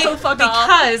 Actually, Also fuck off.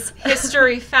 because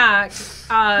history fact,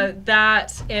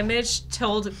 that image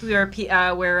told where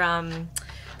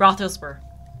brothels were.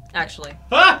 Actually,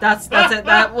 that's it.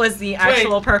 That was the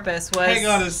actual purpose. Was hang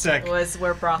on a sec. Was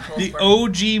where brothels The were.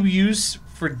 OG use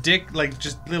for dick, like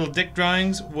just little dick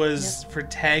drawings, was for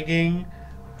tagging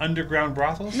underground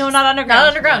brothels. No, not underground. Not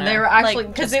underground. They were actually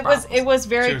Like, because just it was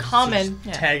very Just common.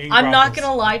 tagging. I'm not brothels.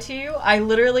 gonna lie to you. I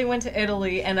literally went to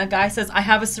Italy, and a guy says, "I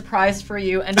have a surprise for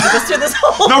you," and he goes through this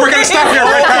whole. No, we're gonna stop here.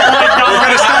 Red card. We're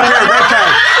gonna stop here. Red card.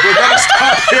 We're gonna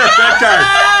stop here. Red card.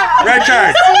 Red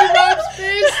card.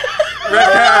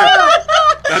 Red card.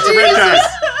 That's a red card.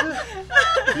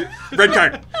 Red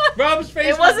card. Rob's face.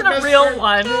 It wasn't a real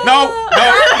one. No.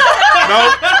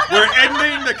 We're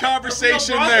ending the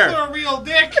conversation there. A real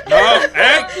dick. No.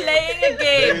 Playing a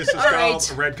game. This is All called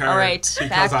right. a red card. All right.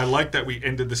 Because Back. I like that we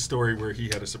ended the story where he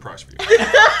had a surprise for you.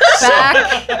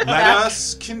 Back. Let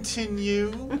us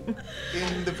continue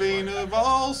in the vein of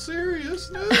all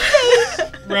seriousness.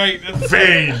 Right.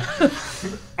 Vein.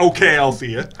 Okay,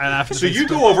 Althea. And after So this- you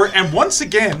go over, and once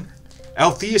again,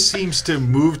 Althea seems to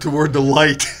move toward the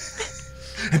light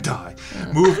and die.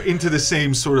 Move into the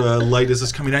same sort of light as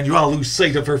it's coming down. You all lose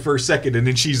sight of her for a second, and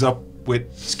then she's up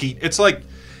with Skeet. It's like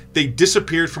they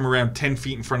disappeared from around 10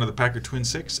 feet in front of the Packard Twin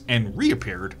 6 and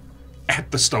reappeared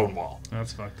at the stone wall.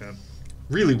 That's fucked up.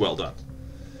 Really well done.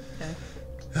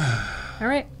 All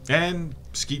right. And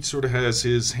Skeet sort of has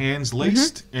his hands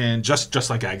laced, and just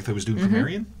like Agatha was doing for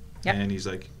Marion. Yep. And he's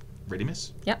like, "Ready,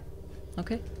 miss? Yep.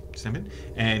 Okay. Step in."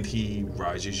 And he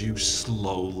rises you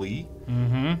slowly,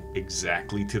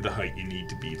 exactly to the height you need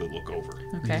to be to look over.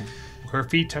 Okay. Her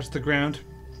feet touch the ground.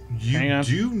 Hang You on.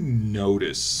 do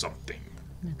notice something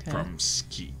Okay. from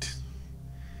Skeet.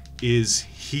 Is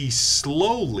he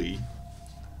slowly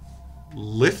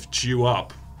lifts you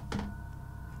up,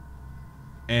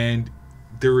 and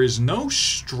there is no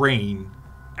strain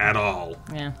at all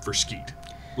Yeah. for Skeet.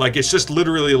 Like, it's just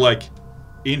literally like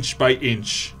inch by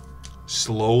inch,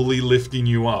 slowly lifting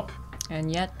you up.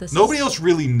 And yet this. Nobody is, else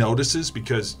really notices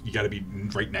because you got to be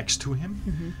right next to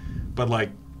him. But like,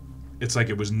 it's like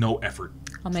it was no effort.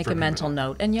 I'll make for a him mental at all.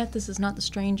 note. And yet this is not the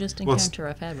strangest Well, it's- encounter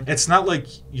I've had with. It's not like,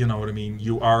 you know what I mean,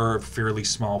 you are a fairly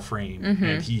small frame,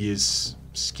 and he is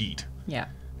Skeet. Yeah.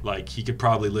 Like, he could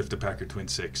probably lift a Packard Twin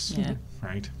 6, Yeah.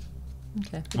 right?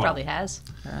 Okay. He probably has.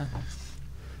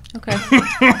 Okay.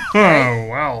 Oh,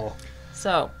 wow.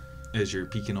 So, As you're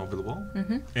peeking over the wall,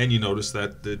 and you notice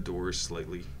that the door is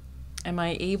slightly... am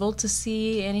I able to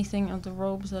see anything of the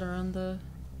robes that are on the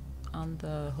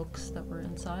hooks that were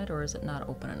inside, or is it not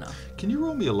open enough? Can you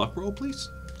roll me a luck roll, please?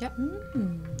 Yep.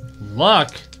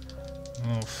 Luck.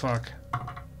 Oh, fuck.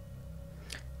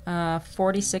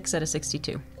 46 out of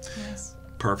 62.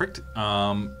 Perfect.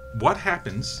 What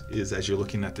happens is, as you're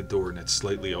looking at the door and it's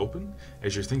slightly open,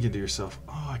 as you're thinking to yourself,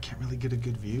 "Oh, I can't really get a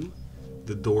good view,"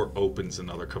 the door opens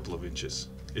another couple of inches.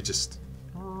 It just...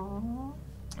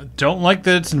 Don't like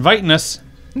that it's inviting us.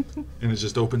 And it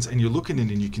just opens, and you're looking in,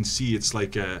 and you can see it's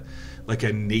like a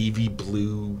navy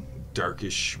blue,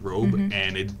 darkish robe,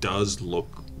 and it does look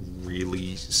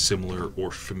really similar or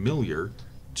familiar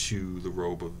to the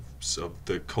robe of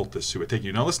the cultists who had taken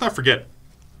you. Now, let's not forget,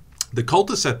 the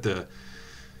cultists at the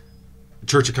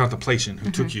Church of Contemplation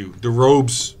who took you, the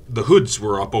robes, the hoods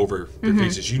were up over their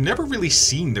faces. You never really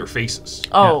seen their faces.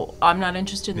 Oh, I'm not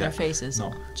interested in Yeah. their faces.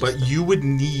 No, Just but you would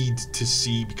need to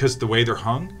see, because the way they're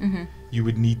hung, you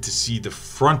would need to see the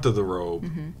front of the robe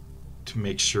to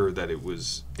make sure that it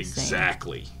was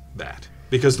exactly that.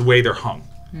 Because the way they're hung.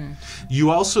 You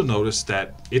also notice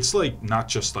that it's like not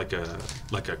just like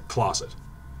a closet.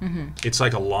 It's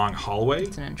like a long hallway,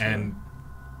 an entry. and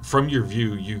from your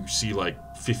view, you see like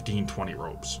 15, 20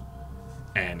 robes.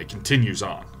 And it continues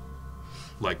on.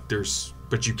 Like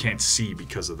but you can't see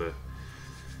because of the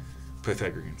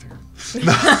Pythagorean theorem.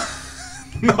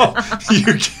 No, you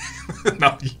can't.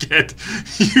 No, you can't.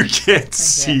 You can't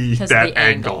see that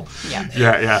angle.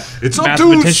 Yeah. It's obtuse.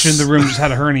 Mathematician in the room just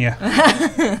had a hernia.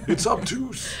 It's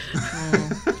obtuse.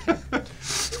 Alright.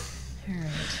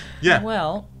 Yeah.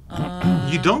 Well,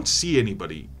 You don't see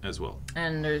anybody as well.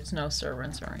 and there's no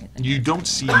servants or anything. You don't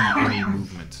see any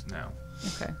movement now.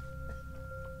 Okay.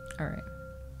 All right.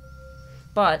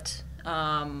 But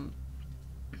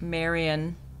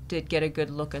Marion did get a good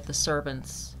look at the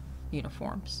servants'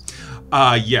 uniforms.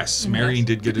 Yes, Marion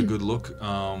did get a good look.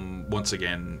 Once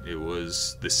again, it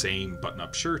was the same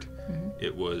button-up shirt.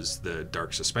 It was the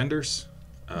dark suspenders,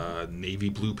 navy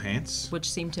blue pants. Which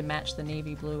seemed to match the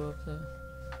navy blue of the...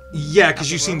 Yeah, because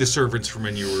you've seen the servants from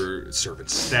when you were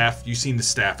staff. You've seen the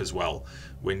staff as well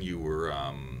when you were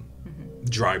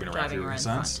driving around the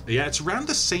Renaissance. Yeah, it's around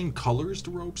the same color as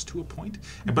the robes to a point,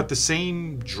 but the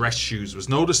same dress shoes was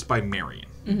noticed by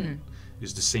Marion.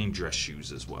 Is the same dress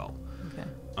shoes as well. Okay.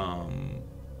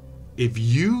 If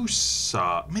you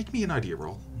saw, make me an idea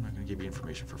roll. I'm not going to give you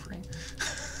information for free.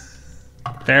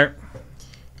 Fair.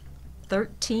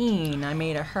 13. I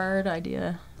made a hard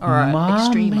idea, or an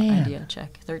extreme idea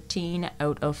check. 13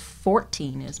 out of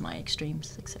 14 is my extreme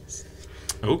success.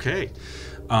 Okay.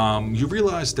 You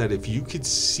realize that if you could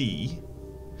see,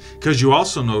 because you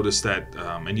also notice that,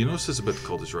 and you notice this about the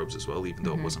cultist robes as well, even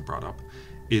though it wasn't brought up,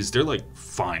 is they're like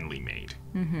finely made.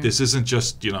 This isn't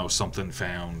just, something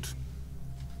found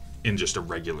in just a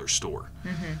regular store.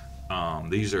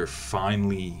 These are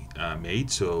finely made,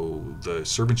 so the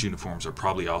servants' uniforms are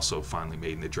probably also finely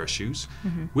made in the dress shoes.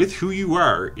 With who you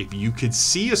are, if you could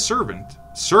see a servant,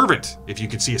 if you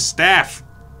could see a staff,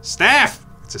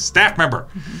 it's a staff member.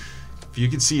 If you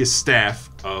could see a staff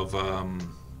of...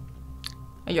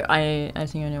 I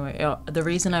think I know it. The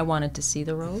reason I wanted to see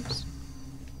the robes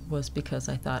was because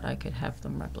I thought I could have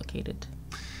them replicated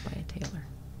by a tailor.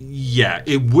 Yeah,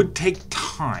 it would take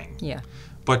time. Yeah.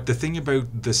 But the thing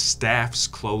about the staff's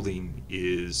clothing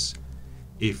is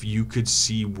if you could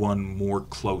see one more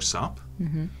close up,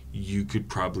 you could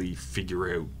probably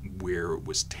figure out where it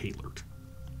was tailored.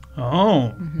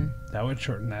 Oh, that would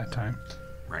shorten that time.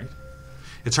 Right?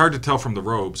 It's hard to tell from the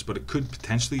robes, but it could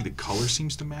potentially, the color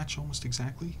seems to match almost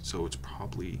exactly, so it's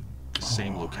probably the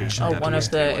same location. Oh, that one it was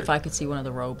of the, tailored. if I could see one of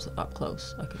the robes up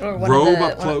close. I could, Or one Robe of the,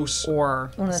 up close.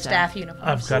 or One of the staff uniforms.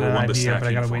 I've got an one of the idea, staff but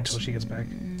I gotta wait uniforms. till she gets back.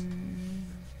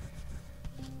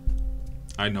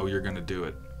 I know you're going to do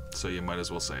it, so you might as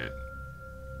well say it.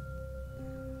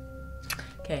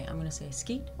 Okay, I'm going to say,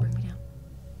 Skeet, bring me down.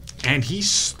 And he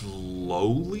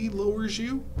slowly lowers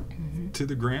you to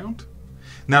the ground.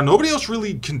 Now, nobody else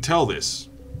really can tell this.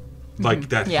 Like,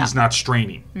 that Yeah. he's not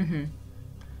straining.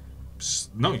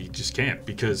 No, you just can't,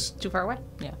 because... Too far away?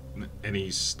 Yeah. And he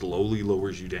slowly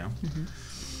lowers you down.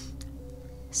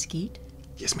 Skeet,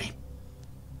 Yes, ma'am.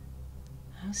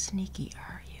 how sneaky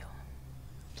are you?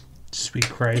 Sweet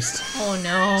Christ. Oh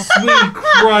no. Sweet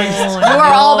Christ. We're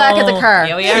all back at the car.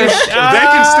 Yeah, we are. They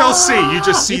can still see. You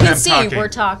just see them See, talking. we're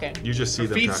talking. You just see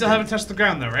them Feet talking. still haven't touched the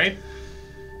ground though, right?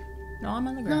 No, I'm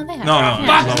on the No, ground. they have. No.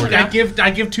 Fuck! lower I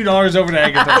down. give $2 over to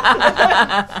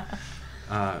Agatha.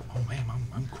 Oh, ma'am,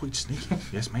 I'm quite sneaky.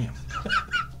 Yes, ma'am.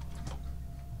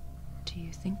 Do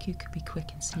you think you could be quick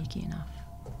and sneaky enough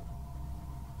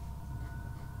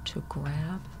to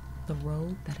grab the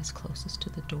robe that is closest to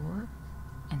the door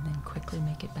and then quickly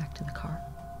make it back to the car?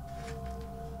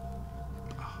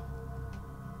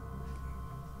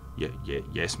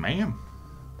 Yes, ma'am.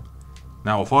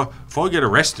 Now, if I get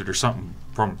arrested or something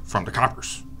from the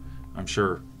coppers, I'm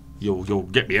sure you'll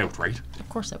get me out, right? Of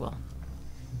course I will.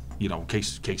 In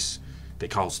case they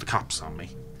calls the cops on me.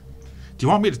 Do you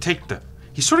want me to take the...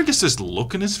 He sort of gets this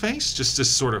look in his face, just this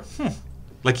sort of,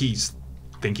 like he's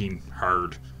thinking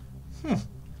hard.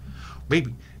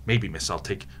 Maybe, miss, I'll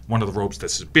take one of the robes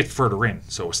that's a bit further in,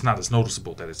 so it's not as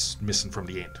noticeable that it's missing from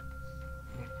the end.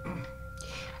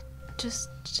 Just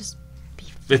be...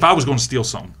 If I was going to steal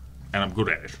something, and I'm good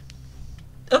at it,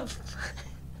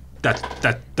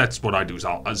 that's what I do. Is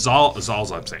all I'm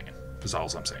saying. Is all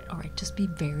I'm saying. All right, just be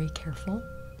very careful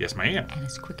Yes, ma'am. and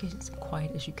as quick and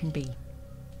quiet as you can be.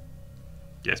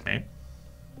 Yes, ma'am.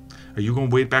 Are you going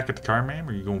to wait back at the car, ma'am,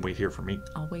 or are you going to wait here for me?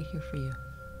 I'll wait here for you.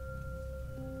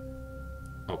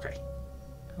 Okay.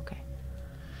 Okay.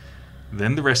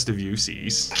 Then the rest of you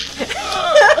sees.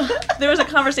 There was a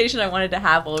conversation I wanted to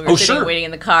have while we were Oh, sitting sure. waiting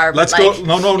in the car. But Let's like, go.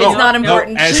 No. It's not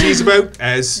important. No, as he's about,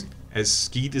 as as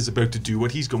Skeet is about to do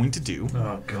what he's going to do.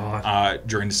 Oh, God.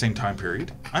 During the same time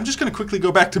period. I'm just going to quickly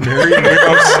go back to Mary and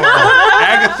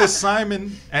Agatha,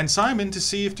 Simon to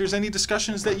see if there's any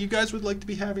discussions that you guys would like to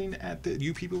be having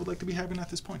you people would like to be having at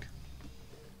this point.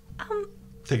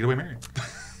 Take it away, Mary.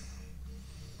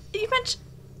 You mentioned,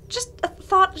 just a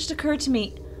thought just occurred to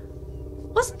me.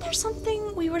 Wasn't there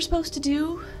something we were supposed to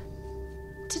do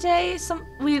today?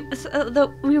 We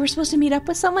were supposed to meet up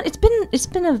with someone. It's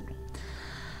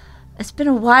been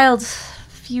a wild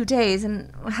few days,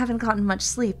 and I haven't gotten much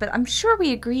sleep. But I'm sure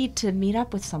we agreed to meet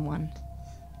up with someone.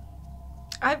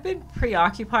 I've been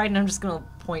preoccupied, and I'm just gonna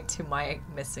point to my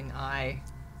missing eye.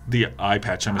 The eye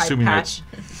patch. I'm assuming patch.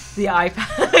 The eye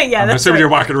patch. Yeah, I'm that's assuming right. you're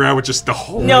walking around with just the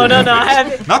whole. No. I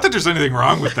have. Not that there's anything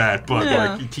wrong with that, but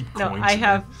No. you keep No, coins. I in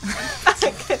have.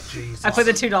 Jesus. I put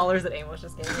the $2 that Amos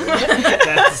just gave me.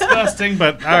 That's disgusting,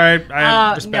 but all right.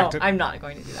 I respect no, it. I'm not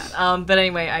going to do that. But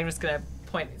anyway, I'm just gonna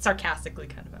point sarcastically,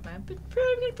 kind of. I've been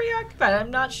pretty preoccupied.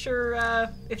 I'm not sure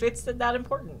if it's that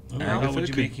important. You know? What would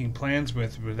you making plans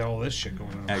with all this shit going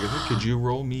on? Agatha, could you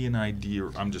roll me an idea?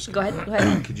 I'm just Go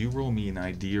ahead. Could you roll me an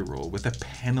idea roll with a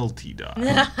penalty die?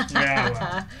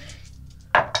 Yeah,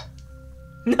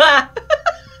 well.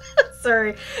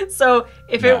 Sorry. So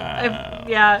if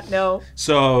no.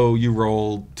 So you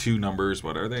rolled two numbers.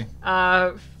 What are they?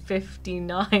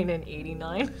 59 and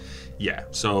 89. Yeah.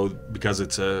 So because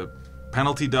it's a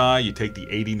penalty die, you take the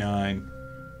 89,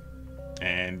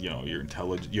 and your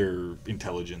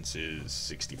intelligence is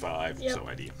 65. Yep. So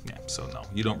So no,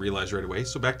 you don't realize right away.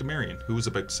 So back to Marion, who was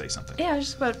about to say something. Yeah,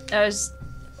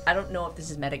 I don't know if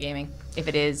this is metagaming. If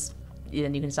it is,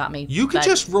 then you can stop me. You can but-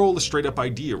 just roll a straight up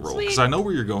idea roll, because I know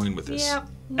where you're going with this. Yeah.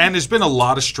 And there's been a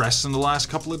lot of stress in the last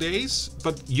couple of days,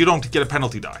 but you don't get a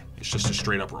penalty die. It's just a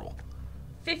straight up roll.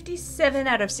 57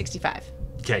 out of 65.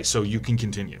 Okay, so you can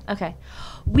continue. Okay.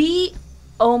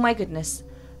 Oh my goodness.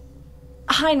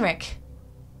 Heinrich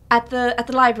at the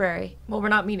library. Well, we're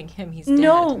not meeting him. He's dead.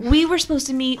 No, we were supposed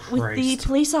to meet with the Christ.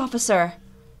 police officer.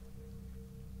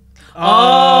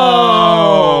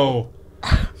 Oh!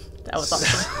 That was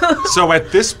awesome. So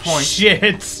at this point,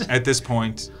 Shit!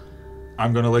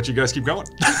 I'm going to let you guys keep going.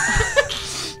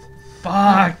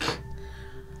 Fuck!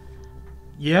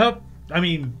 Yep. I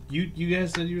mean, you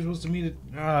guys said you were supposed to meet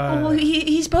at... Well,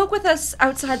 he spoke with us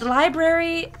outside the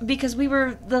library because we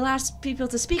were the last people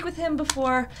to speak with him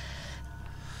before...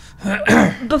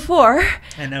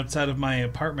 And outside of my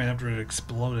apartment after it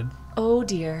exploded. Oh,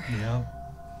 dear. Yeah.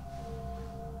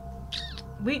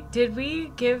 Did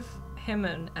we give him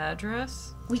an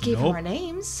address? We gave him Nope. our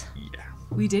names. Yeah.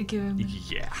 We did give him.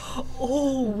 Yeah.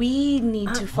 Oh, we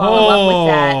need to follow up with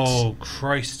that Oh,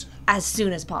 Christ. as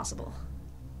soon as possible.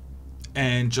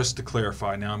 And just to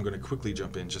clarify, now I'm going to quickly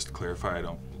jump in just to clarify,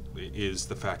 is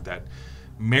the fact that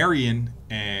Marion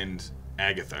and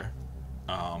Agatha,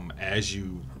 as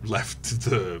you left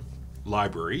the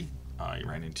library, you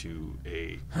ran into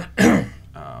a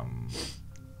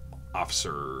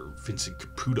Officer Vincent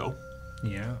Caputo,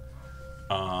 Yeah.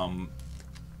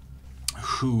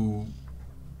 who,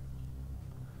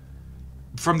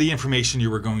 from the information you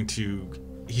were going to,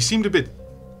 he seemed a bit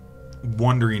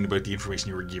wondering about the information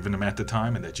you were giving him at the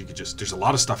time, and that you could there's a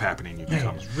lot of stuff happening you can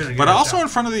come. he's really good But at his also job. in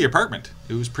front of the apartment,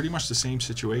 it was pretty much the same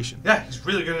situation. Yeah, he's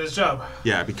really good at his job.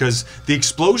 Yeah, because the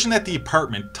explosion at the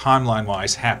apartment,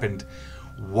 timeline-wise, happened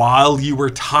while you were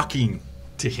talking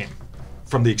to him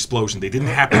from the explosion. They didn't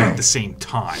happen at the same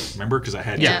time, remember? Because I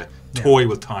had Yeah. to toy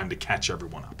with time to catch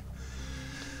everyone up.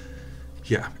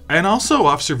 Yeah, and also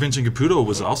Officer Vincent Caputo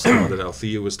was also that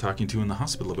Althea was talking to in the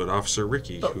hospital about Officer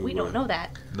Ricky. But who, we don't know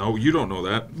that. No, you don't know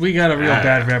that. We got a real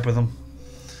bad rep with him.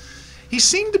 He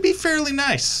seemed to be fairly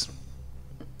nice.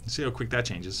 See how quick that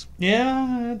changes.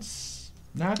 Yeah, it's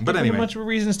not But giving anyway. him much of a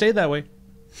reason to stay that way.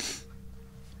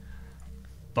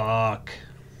 Fuck.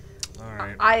 All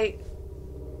right.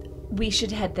 We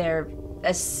should head there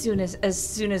as soon as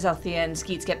Althea and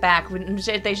Skeets get back. Now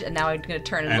I'm gonna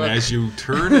turn and And look. as you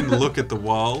turn and look at the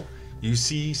wall, you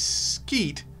see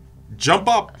Skeet jump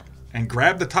up and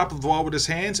grab the top of the wall with his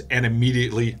hands and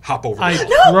immediately hop over I the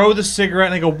wall. throw the cigarette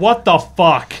and I go, what the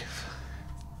fuck?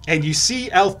 And you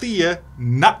see Althea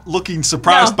not looking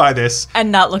surprised No. by this.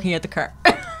 And not looking at the car.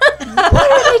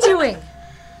 What are they doing?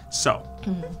 So,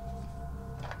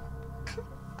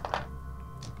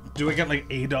 Do I get like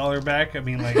 $1 back? I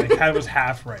mean, like that was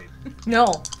half right.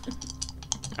 No.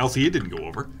 Althea didn't go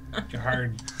over. You're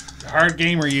hard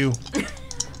gamer, you.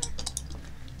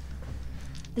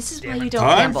 This is why you don't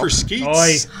Time gamble. for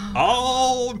Skeet's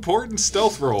all-important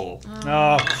stealth roll.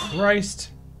 Oh, Christ.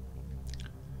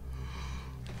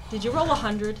 Did you roll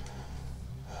 100?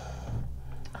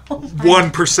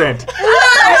 1%.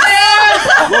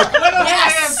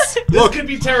 Yes! This could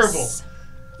be terrible.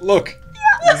 Look,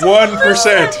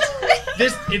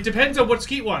 1%. It depends on what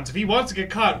Skeet wants. If he wants to get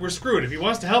caught, we're screwed. If he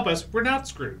wants to help us, we're not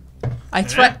screwed.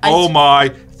 Oh my!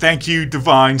 Thank you,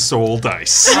 Divine Soul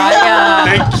Dice.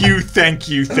 Thank you.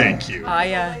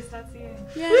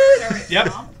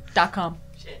 Yep. .com.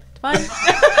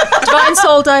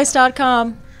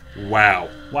 DivineSoulDice.com. Wow.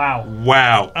 Wow.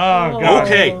 Wow. Oh, God.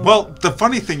 Okay, well, the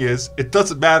funny thing is, it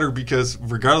doesn't matter because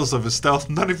regardless of his stealth,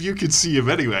 none of you can see him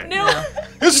anyway. No.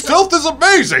 His stealth is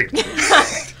amazing!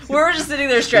 We're just sitting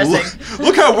there stressing.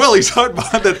 Look how well he's hiding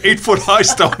behind that 8-foot-high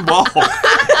stone wall.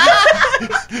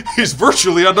 He's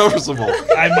virtually unnoticeable.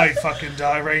 I might fucking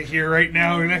die right here, right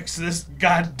now, next to this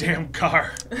goddamn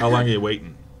car. How long are you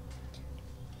waiting?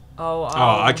 Oh,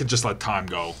 I could just let time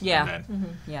go. Yeah. And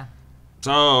then. Yeah.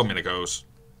 So, a minute goes.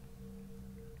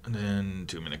 And then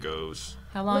 2 minute goes.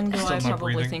 How long do I not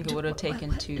probably breathing. think it would have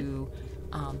taken to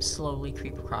slowly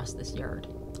creep across this yard?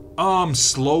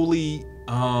 Slowly,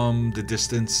 the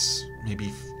distance,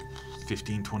 maybe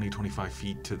 15, 20, 25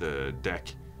 feet to the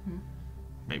deck.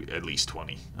 Maybe at least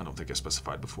 20. I don't think I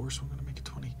specified before, so I'm going to make it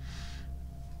 20.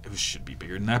 It should be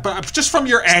bigger than that, but just from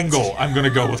your angle, I'm going to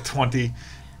go with 20.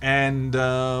 And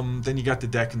then you got the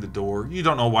deck and the door. You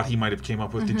don't know what he might have came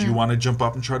up with. Did you want to jump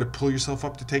up and try to pull yourself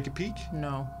up to take a peek?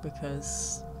 No,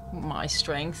 because my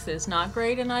strength is not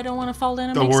great, and I don't want to fall down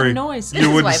and Don't make worry. some noise. You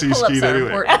wouldn't why see pull-ups Skeet are anyway.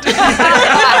 important.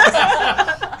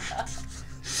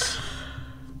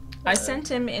 I sent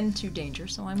him into danger,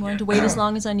 so I'm going to wait as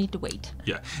long as I need to wait.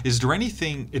 Yeah. Is there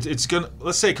anything? It's gonna.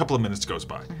 Let's say a couple of minutes goes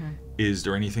by. Is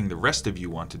there anything the rest of you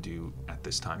want to do at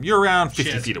this time? You're around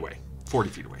 50 Shit. feet away, 40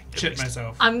 feet away. at Shit least.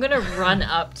 myself. I'm gonna run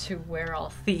up to where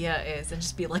Althea is and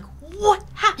just be like, "What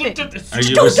happened?" Are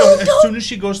you As soon as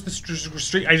she goes to the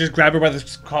street, I just grab her by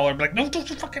the collar and be like, no, don't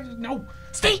you fucking, no.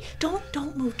 Stay. Don't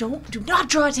move. Do not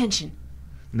draw attention.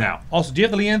 Now, Also, do you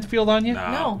have the Leanne field on you?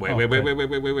 No.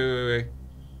 Wait.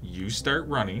 You start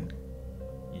running.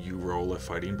 You roll a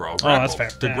fighting brawl grapple that's fair.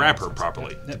 to Yeah, grab that her makes sense.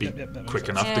 properly, Yep, to be yep, that makes quick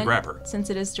sense. enough to grab her.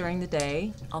 Since it is during the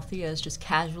day, Althea is just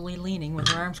casually leaning with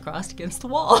her arms crossed against the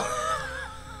wall.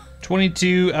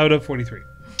 22 out of 43.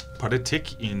 Put a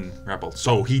tick in grapple.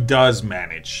 So he does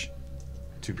manage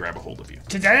to grab a hold of you.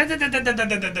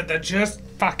 Just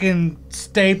fucking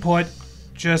stay put.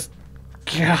 Just,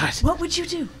 God. What would you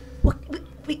do? What?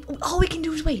 All we can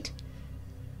do is wait.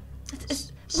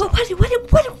 What are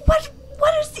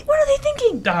they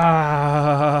thinking?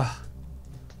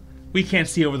 We can't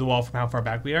see over the wall from how far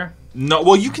back we are. No,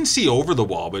 well, you can see over the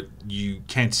wall, but you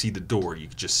can't see the door. You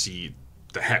can just see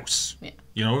the house. Yeah.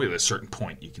 You know, at a certain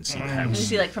point, you can see the You house.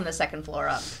 see, like from the second floor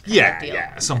up.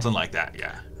 Yeah, something like that.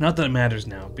 Yeah. Not that it matters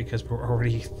now, because we're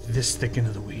already this thick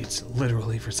into the weeds,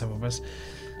 literally, for some of us.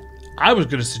 I was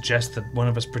going to suggest that one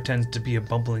of us pretends to be a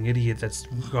bumbling idiot that's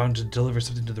gone to deliver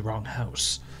something to the wrong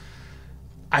house.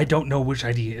 I don't know which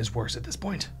idea is worse at this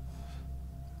point.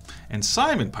 And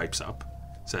Simon pipes up,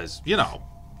 says, you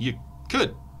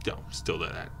could, still do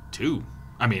that too.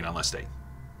 I mean, unless they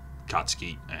caught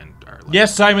Skeet and are like,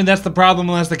 Yes, Simon, that's the problem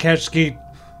unless they catch Skeet.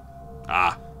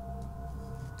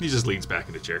 He just leans back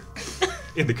in the chair.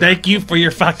 In the car. Thank you for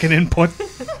your fucking input.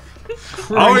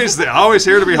 Always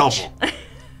here to be helpful.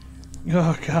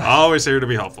 Oh, God. Always here to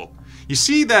be helpful. You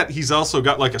see that he's also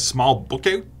got like a small book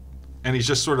out, and he's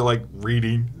just sort of like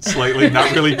reading slightly,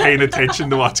 not really paying attention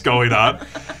to what's going on.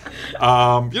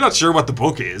 You're not sure what the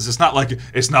book is. It's not like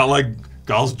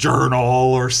Gall's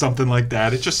journal or something like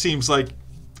that. It just seems like,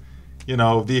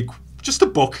 just a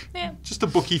book. Yeah. Just a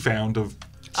book he found of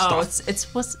Oh, stuff.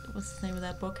 it's what's the name of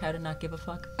that book? How to Not Give a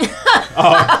Fuck.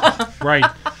 Right.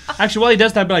 Actually, while he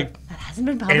does that, I'd be like, That hasn't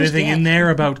been published anything yet. in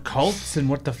there about cults and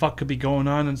what the fuck could be going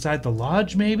on inside the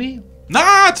lodge, maybe?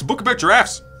 Nah, it's a book about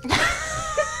giraffes.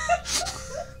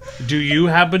 Do you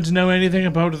happen to know anything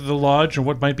about the lodge or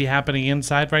what might be happening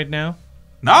inside right now?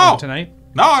 No. Tonight?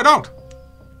 No, I don't.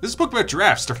 This is a book about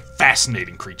giraffes. They're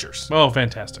fascinating creatures. Oh,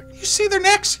 fantastic. You see their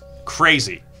necks?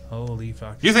 Crazy. Holy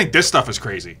fuck. You think this stuff is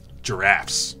crazy?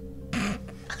 Giraffes.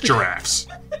 Giraffes.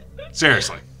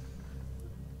 Seriously.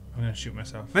 I'm gonna shoot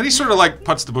myself. Then he sort of like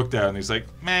puts the book down and he's like,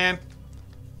 man,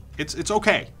 it's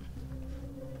okay.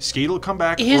 Skeet will come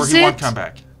back or he won't come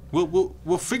back.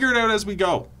 We'll figure it out as we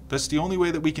go. That's the only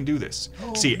way that we can do this.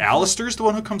 See, Alistair's the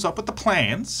one who comes up with the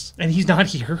plans. And he's not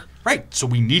here. Right, so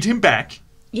we need him back.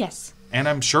 Yes. And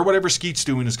I'm sure whatever Skeet's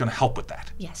doing is going to help with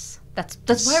that. Yes. That's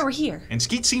why we're here. And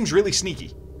Skeet seems really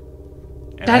sneaky.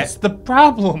 And That's the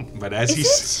problem. But as he's...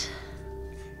 Is it?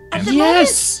 At the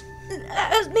Yes.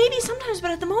 moment, maybe sometimes,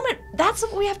 but at the moment, that's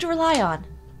what we have to rely on.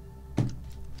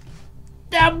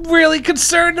 I'm really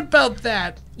concerned about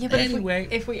that. Yeah, but anyway.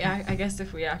 if we act, I guess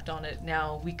if we act on it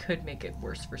now, we could make it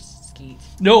worse for Skeet.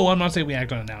 No, I'm not saying we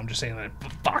act on it now. I'm just saying that.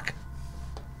 Fuck.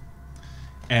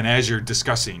 And as you're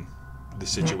discussing the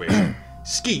situation,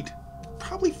 Skeet,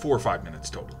 probably 4 or 5 minutes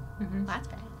total. That's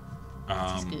bad.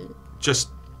 Just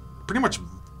pretty much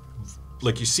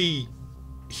like you see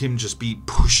him just be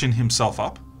pushing himself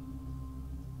up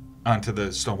onto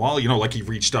the stone wall. You know, like he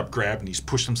reached up, grabbed, and he's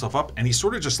pushed himself up, and he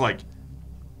sort of just like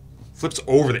flips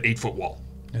over the 8-foot wall.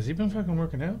 Has he been fucking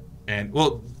working out? And,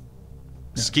 well,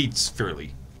 Skeet's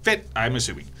fairly fit, I'm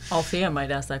assuming. Althea might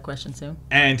ask that question soon.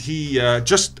 And he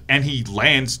he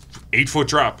lands 8-foot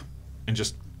drop and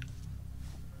just,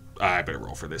 I better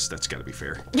roll for this. That's got to be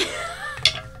fair.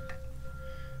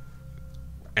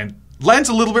 And lands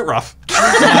a little bit rough.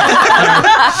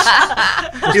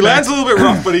 He lands a little bit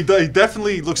rough, but he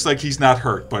definitely looks like he's not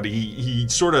hurt. But he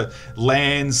sort of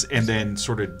lands and then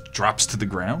sort of drops to the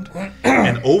ground.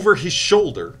 And over his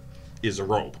shoulder is a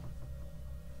robe.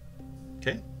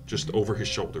 Okay? Just over his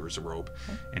shoulder is a robe.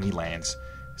 And he lands.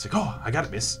 He's like, oh, I got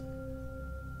it, miss.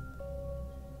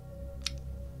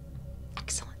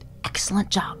 Excellent. Excellent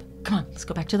job. Come on, let's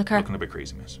go back to the car. Looking a bit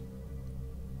crazy, miss.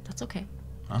 That's okay.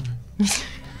 Okay.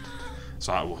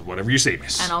 So whatever you say,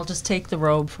 miss. And I'll just take the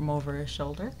robe from over his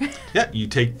shoulder. Yeah, you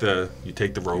take the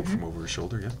robe from over his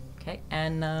shoulder, yeah. Okay,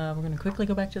 and we're going to quickly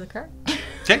go back to the car.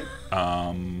 Okay.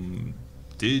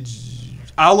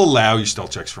 I'll allow you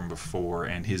stealth checks from before,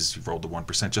 and his rolled the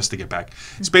 1% just to get back.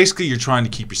 It's basically you're trying to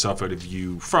keep yourself out of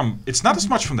view from. It's not as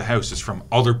much from the house as from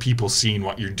other people seeing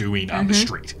what you're doing on the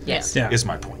street. Yes. Yeah. Is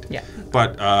my point. Yeah.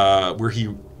 But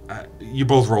you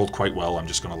both rolled quite well. I'm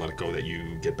just going to let it go that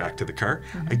you get back to the car.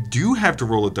 I do have to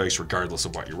roll a dice regardless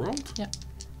of what you rolled. Yeah.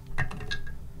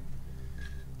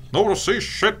 No one will say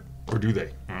shit, or do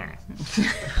they?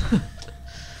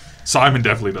 Simon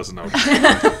definitely doesn't know.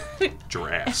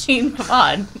 Giraffes. Come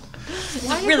on.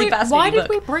 Why did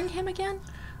we bring him again?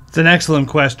 It's an excellent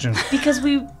question. Because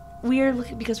we're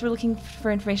looking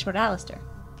for information about Alistair.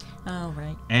 Oh,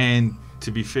 right. And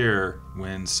to be fair,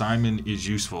 when Simon is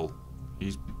useful,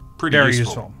 he's pretty Very useful.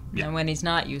 useful. Yeah. And when he's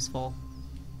not useful,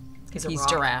 He's he's a rock.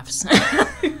 giraffes.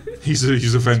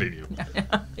 He's offending you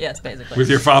Yes, basically. with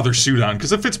your father's suit on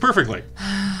because it fits perfectly.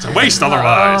 It's a waste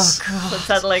otherwise. So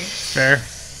settling. Fair.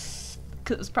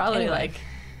 Cause it's probably Anyway.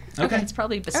 Okay. it's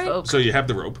probably bespoke. So you have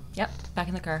the robe. Yep, back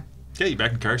in the car. Okay, you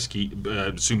back in the car. Skeet,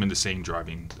 assuming the same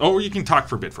driving. Oh, you can talk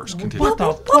for a bit first. Continue. What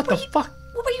the fuck?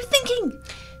 What were you thinking?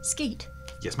 Skeet,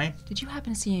 Yes, ma'am. did you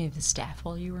happen to see any of the staff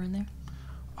while you were in there?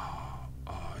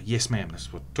 Yes, ma'am.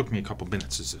 That's what took me a couple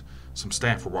minutes. Is some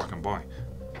staff were walking by.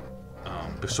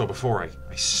 So before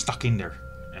I stuck in there,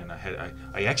 and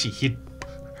I actually hid.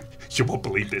 You won't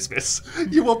believe this, miss.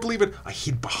 You won't believe it. I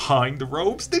hid behind the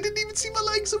robes. They didn't even see my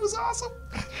legs. It was awesome.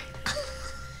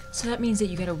 So that means that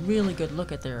you got a really good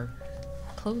look at their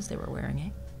clothes they were wearing, eh?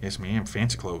 Yes, ma'am.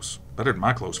 Fancy clothes. Better than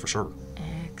my clothes for sure.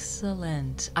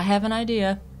 Excellent. I have an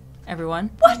idea, everyone.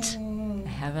 What? I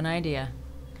have an idea.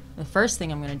 The first thing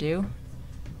I'm going to do,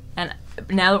 and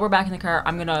now that we're back in the car,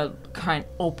 I'm going to kind of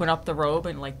open up the robe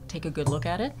and, like, take a good look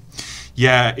at it.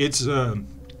 Yeah, it's The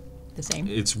same.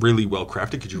 it's really well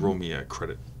crafted. Could you roll me a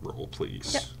credit roll,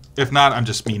 please? Yep. If not, I'm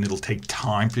just mean it'll take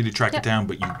time for you to track it down,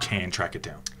 but you can track it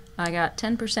down. I got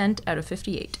 10% out of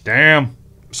 58. Damn.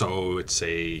 So it's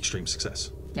a extreme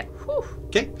success. Yeah.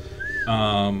 Okay.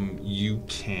 You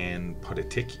can put a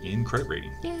tick in credit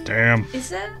rating. Damn. Is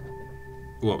that?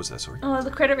 What was that? Sorry. Oh,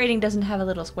 the credit rating doesn't have a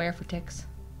little square for ticks.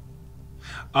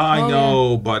 I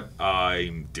know, but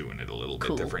I'm doing it a little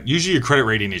bit different. Usually your credit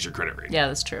rating is your credit rating. Yeah,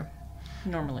 that's true.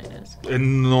 Normally it is.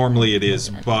 And normally it is,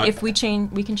 but If we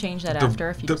change, we can change that after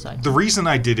if you decide. the reason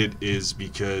I did it is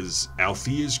because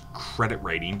Althea's credit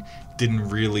rating didn't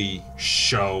really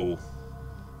show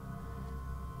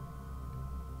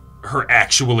her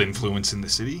actual influence in the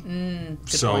city.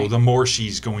 So point. the more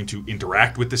she's going to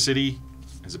interact with the city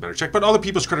is a better check. But other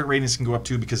people's credit ratings can go up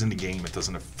too because in the game it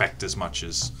doesn't affect as much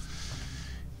as.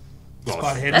 Well,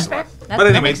 Spot hidden. That's fair. but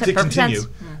anyway, makes to perfect continue,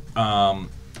 sense.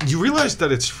 you realize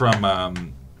that it's from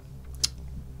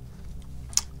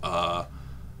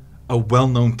a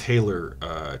well-known tailor,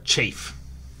 Chafe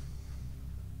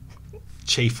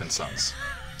and Sons.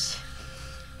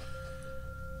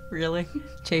 Really?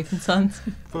 Chafe and Sons?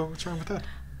 Well, what's wrong with that?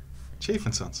 Chafe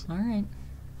and Sons. All right.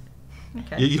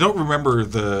 Okay. You don't remember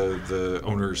the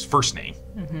owner's first name,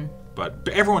 but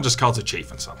everyone just calls it Chafe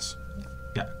and Sons.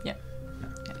 Yeah. Yeah.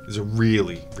 It's a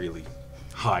really, really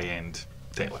high-end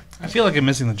tailor. I feel like I'm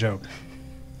missing the joke.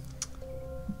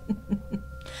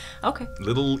 Okay.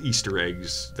 Little Easter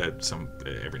eggs that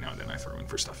every now and then I throw in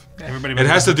for stuff. Everybody It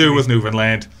has to do with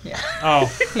Newfoundland.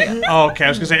 Oh. Oh, okay. I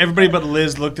was going to say, everybody but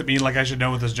Liz looked at me like I should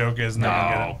know what this joke is. And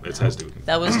No, it has to do with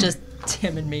That was just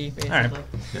Tim and me, basically.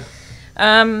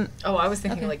 right. Oh, I was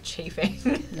thinking like chafing.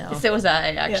 No. So was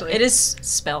I, actually. It is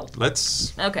spelled.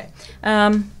 Let's... Okay.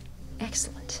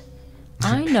 Excellent.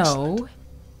 I know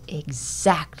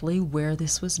exactly where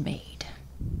this was made.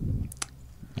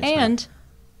 And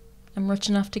I'm rich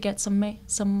enough to get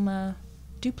some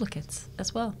duplicates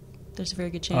as well. There's a very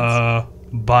good chance.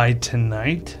 By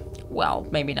tonight? Well,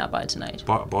 maybe not by tonight.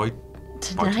 By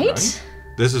Tonight?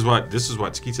 This is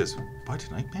what Skeet says. By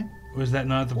tonight, man? Was that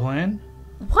not the plan?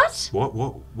 What?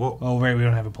 What? Oh, right, we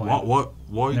don't have a plan.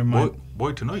 Never mind.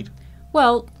 Why tonight?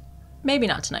 Well, maybe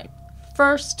not tonight.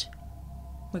 First,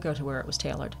 we go to where it was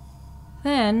tailored.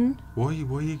 Then Why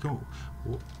you go?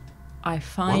 I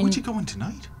Why would you go in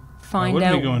tonight? find would we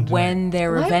out go in tonight? when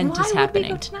their event is happening. Why would we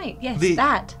go tonight? Yes, The-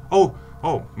 that. Oh,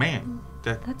 man.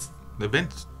 That's... The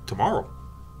event's tomorrow.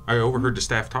 I overheard the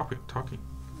staff talking.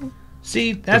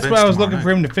 See, that's event's why I was tomorrow looking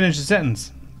for him to finish the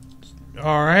sentence.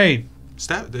 All right.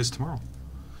 Staff is tomorrow.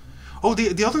 Oh,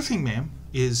 the other thing, ma'am,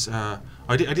 is I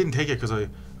didn't take it because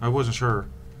I wasn't sure.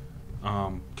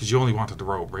 Because you only wanted the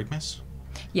robe, right, miss?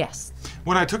 Yes.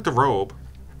 When I took the robe,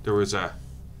 there was a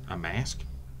mask.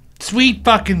 Sweet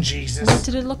fucking Jesus. What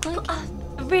did it look like?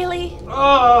 Really?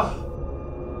 Oh.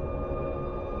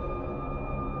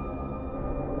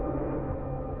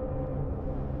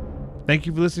 Thank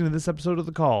you for listening to this episode of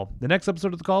The Call. The next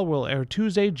episode of The Call will air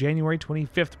Tuesday, January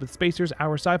 25th, with Spacers,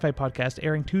 our sci-fi podcast,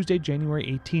 airing Tuesday, January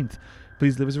 18th.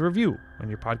 Please leave us a review on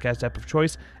your podcast app of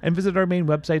choice and visit our main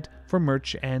website for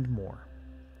merch and more.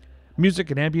 Music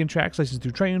and ambient tracks licensed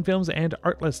through Triune Films and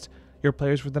Artlist. Your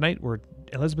players for the night were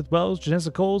Elizabeth Wells,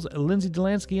 Janessa Coles, Lindsay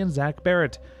Delansky, and Zach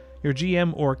Barrett. Your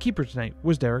GM or keeper tonight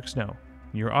was Derek Snow.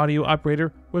 Your audio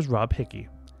operator was Rob Hickey.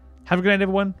 Have a good night,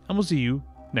 everyone, and we'll see you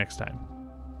next time.